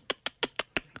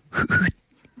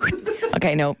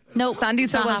 Okay, no. No,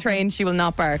 Sandy's so not well trained, she will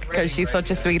not bark because she's such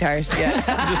a sweetheart. Yeah.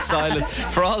 Just silent.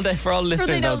 For all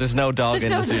listeners, know. no, there's no dog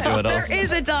There's in no the studio dog. at all. There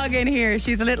is a dog in here.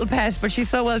 She's a little pet, but she's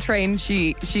so well trained,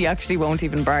 she actually won't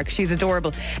even bark. She's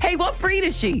adorable. Hey, what breed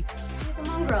is she? A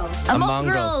mongrel.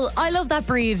 mongrel. I love that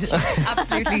breed.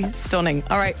 Absolutely stunning.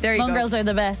 All right, there you Mongrels are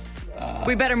the best. go.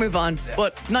 We better move on.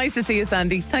 But nice to see you,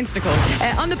 Sandy. Thanks, Nicole.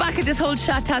 On the back of this whole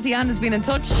chat, Tatiana's been in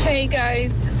touch. Hey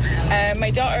guys,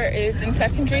 my daughter is in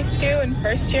secondary school in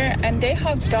first year, and they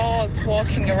have dogs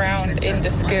walking around in the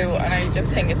school, and I just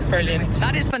think it's brilliant.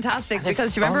 That is fantastic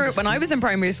because you remember when I was in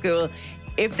primary school,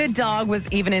 if the dog was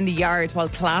even in the yard while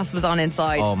class was on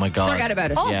inside, Oh my God. forget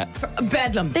about it. Yeah.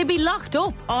 Bedlam. They'd be locked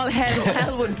up. All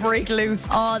hell would break loose.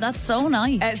 Oh, that's so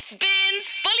nice.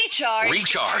 Spins Fully Charged.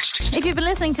 Recharged. If you've been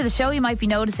listening to the show, you might be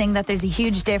noticing that there's a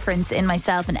huge difference in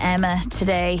myself and Emma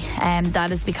today.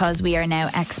 That is because we are now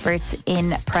experts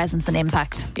in presence and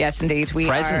impact. Yes, indeed. We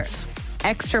Presence. are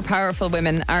extra powerful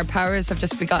women. Our powers have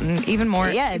just gotten even more,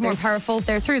 even more powerful.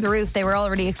 They're through the roof. They were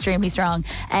already extremely strong.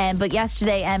 But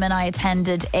yesterday, Emma and I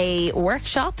attended a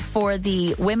workshop for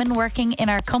the women working in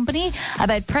our company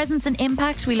about presence and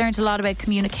impact. We learned a lot about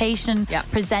communication,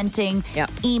 presenting,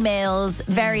 emails,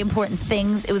 very important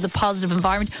things. It was a positive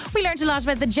environment. We learned a lot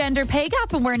about the gender pay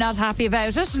gap, and we're not happy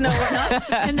about it. No, we're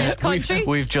not. In this country.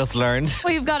 We've just learned.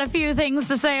 We've got a few things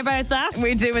to say about that.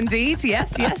 We do indeed.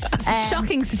 Yes.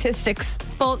 Shocking statistics.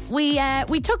 But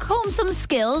we took home some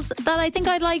skills that I think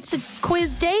I'd like to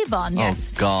quiz Dave on.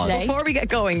 Yes. Oh, God. Today. Before we get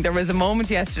going, there was a moment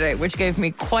yesterday which gave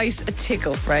me quite a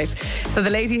tickle, right? So the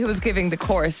lady who was giving the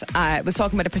course was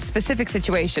talking about a specific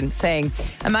situation, saying,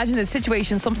 imagine a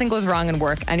situation, something goes wrong in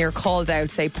work and you're called out,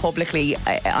 say, publicly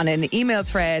on an email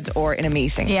thread or in a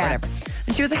meeting or whatever.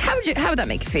 And she was like, how would that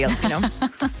make you feel, you know?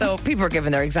 So people were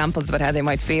giving their examples about how they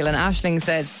might feel, and Aisling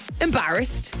said,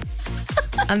 embarrassed.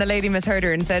 And the lady misheard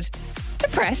her and said,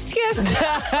 depressed, yes.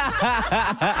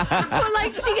 But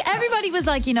like everybody was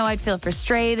like, I'd feel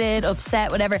frustrated,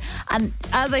 upset, whatever. And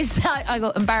as I said, I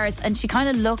go embarrassed, and she kind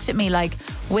of looked at me like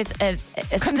with a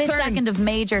split second of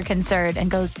major concern and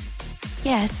goes,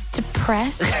 yes,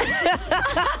 depressed. And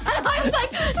I was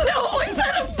like, no, I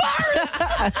said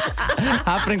embarrassed.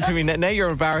 Happening to me now. You're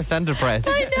embarrassed and depressed.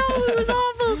 I know, it was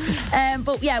awful.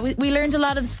 But yeah, we learned a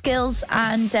lot of skills,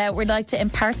 and we'd like to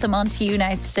impart them onto you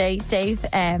now today, Dave.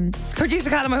 Producer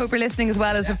Callum, I hope you're listening as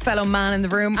well as a fellow man in the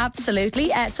room.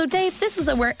 Absolutely. So Dave, this was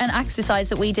an exercise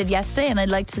that we did yesterday, and I'd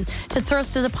like to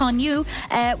thrust it upon you.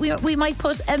 We might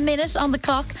put a minute on the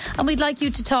clock, and we'd like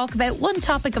you to talk about one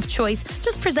topic of choice.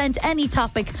 Just present any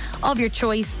topic of your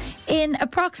choice in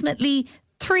approximately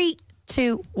 3,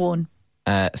 2, 1.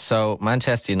 So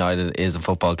Manchester United is a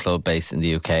football club based in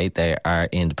the UK. They are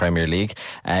in the Premier League.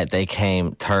 They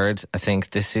came third, I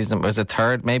think, this season. Was it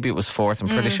third? Maybe it was fourth. I'm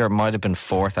pretty sure it might have been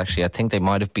fourth, actually. I think they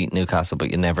might have beat Newcastle,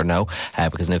 but you never know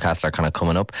because Newcastle are kind of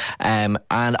coming up. And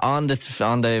on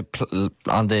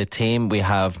the team, we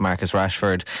have Marcus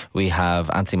Rashford. We have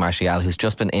Anthony Martial, who's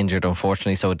just been injured,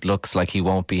 unfortunately. So it looks like he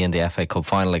won't be in the FA Cup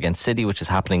final against City, which is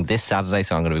happening this Saturday.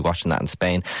 So I'm going to be watching that in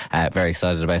Spain. Very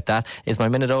excited about that. Is my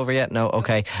minute over yet? No.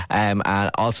 okay. And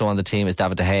also on the team is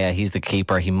David De Gea. He's the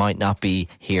keeper. He might not be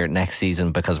here next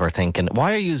season because we're thinking,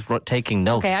 why are you taking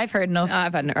notes? Okay, I've heard enough.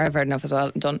 I've heard enough as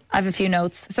well. I'm done. I have a few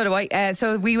notes. So do I.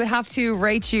 So we would have to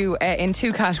rate you in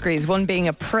two categories, one being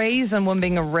a praise and one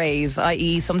being a raise,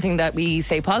 i.e. something that we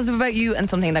say positive about you and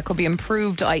something that could be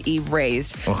improved, i.e.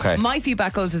 raised. Okay. My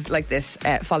feedback goes is like this,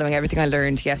 following everything I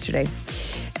learned yesterday.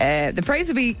 The praise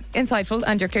would be insightful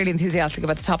and you're clearly enthusiastic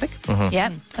about the topic.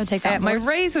 Yeah, I would take that. My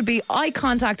raise would be eye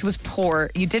contact was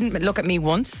poor. You didn't look at me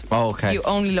once. Oh, okay. You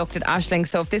only looked at Aisling.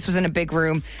 So if this was in a big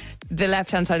room, the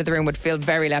left-hand side of the room would feel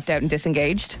very left out and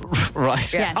disengaged.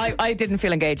 Right. Yeah, Yes. I didn't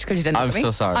feel engaged because you didn't I'm look at me.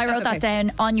 so sorry. I wrote that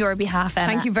down on your behalf, Emma.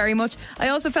 Thank you very much. I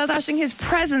also felt, Aisling, his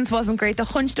presence wasn't great. The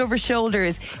hunched over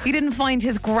shoulders. He didn't find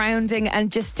his grounding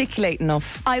and gesticulate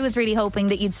enough. I was really hoping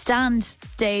that you'd stand,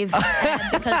 Dave,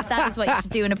 because that is what you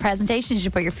should do in a presentation. You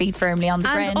should put your feet firmly on the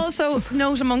And ground. also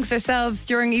note amongst ourselves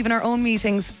during even our own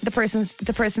meetings, the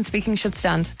person speaking should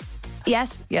stand.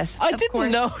 Yes. Yes. I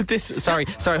didn't know this. Sorry,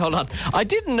 hold on. I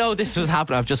didn't know this was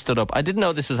happening. I've just stood up. I didn't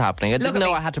know this was happening. I didn't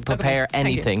know I had to prepare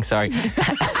anything. Sorry.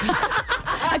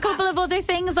 A couple of other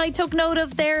things I took note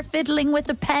of there, fiddling with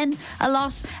the pen a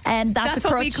lot, and that's a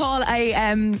crutch. What we call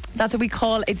that's what we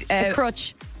call it. A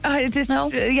crutch. A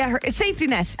safety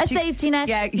net. A safety net.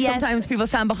 Yeah, yes. Sometimes people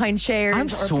stand behind chairs. I'm or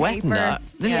sweating paper. that.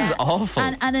 This is awful.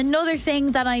 And another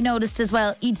thing that I noticed as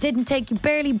well, you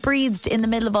barely breathed in the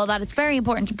middle of all that. It's very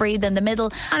important to breathe in the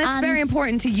middle. And it's very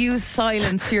important to use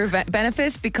silence to your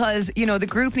benefit because, the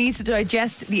group needs to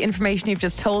digest the information you've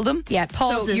just told them. Yeah,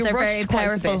 pauses so are very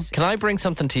powerful. Can I bring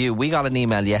something to you? We got an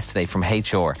email yesterday from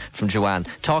HR, from Joanne,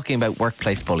 talking about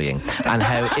workplace bullying and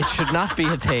how it should not be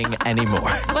a thing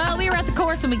anymore. Well, we were at the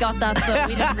course when we got that, so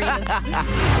we didn't read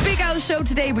it. Big Al show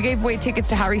today. We gave away tickets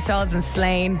to Harry Styles and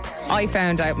Slane. I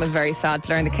found out and was very sad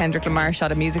to learn that Kendrick Lamar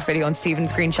shot a music video on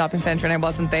Stephen's Green Shopping Centre and I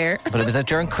wasn't there. But it was out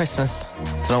during Christmas,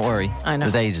 so don't worry. I know. It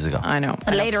was ages ago. I know.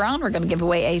 And later on, we're going to give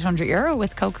away €800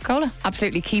 with Coca-Cola.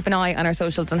 Absolutely. Keep an eye on our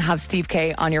socials and have Steve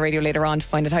K on your radio later on to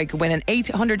find out how you can win an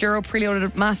 €800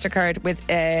 preloaded MasterCard with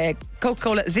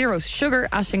Coca-Cola Zero Sugar.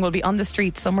 Aisling will be on the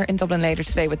street somewhere in Dublin later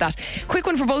today with that. Quick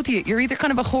one for both of you. You're either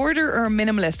kind of a hoarder or a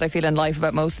minimalist, I feel, in life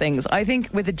about most things. I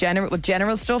think with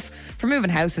general stuff, for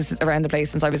moving houses around the place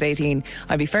since I was 18,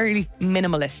 I'd be fairly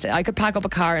minimalist. I could pack up a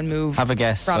car and move. Have a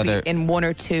guess probably whether in 1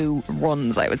 or 2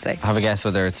 runs, I would say. Have a guess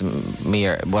whether it's me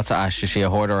or what's Ash? Is she a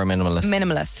hoarder or a minimalist?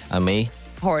 Minimalist. And me?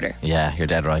 Hoarder. Yeah, you're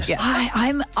dead right. Yeah.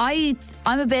 I'm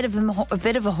a bit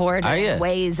of a hoarder Are you? in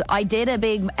ways. I did a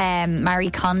big Marie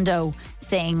Kondo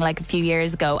thing like a few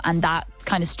years ago, and that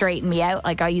kind of straightened me out.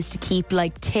 Like I used to keep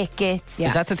like tickets.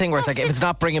 Is that the thing where it's like if it's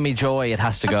not bringing me joy, it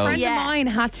has to go? A friend of mine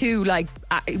had to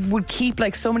would keep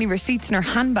like so many receipts in her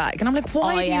handbag, and I'm like,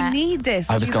 why do you need this?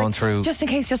 I And was she's going like, through. just in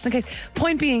case.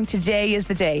 Point being, today is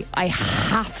the day I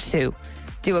have to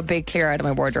do a big clear out of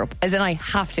my wardrobe. As in, I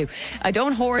have to. I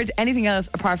don't hoard anything else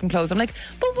apart from clothes. I'm like,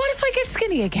 but what if I get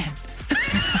skinny again?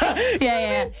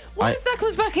 Yeah. What if that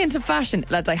comes back into fashion?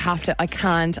 Lads, I have to. I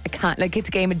can't. Like, it's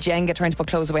a game of Jenga trying to put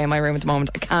clothes away in my room at the moment.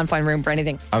 I can't find room for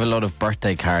anything. I have a load of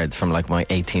birthday cards from like my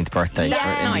 18th birthday in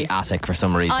the attic for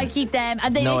some reason. I keep them,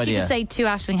 and they actually just say to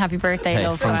Aisling, happy birthday,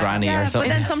 love. From Granny or something.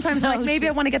 But then sometimes I'm like, maybe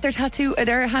I want to get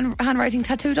their handwriting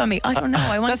tattooed on me. I don't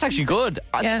know. That's actually good.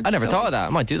 I never thought of that. I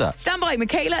might do that. Stand by.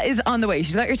 Michaela is on the way.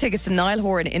 She's got your tickets to Niall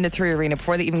Horan in the 3 Arena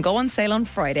before they even go on sale on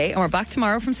Friday. And we're back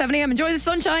tomorrow from 7 a.m. Enjoy the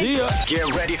sunshine.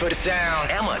 Get ready for the sound.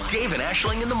 Emma, Dave, and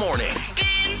Aisling in the morning.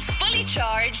 Spins Fully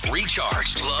Charged.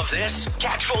 Recharged. Love this?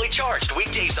 Catch Fully Charged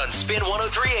weekdays on Spin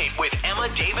 103.8 with Emma,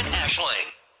 Dave, and Aisling.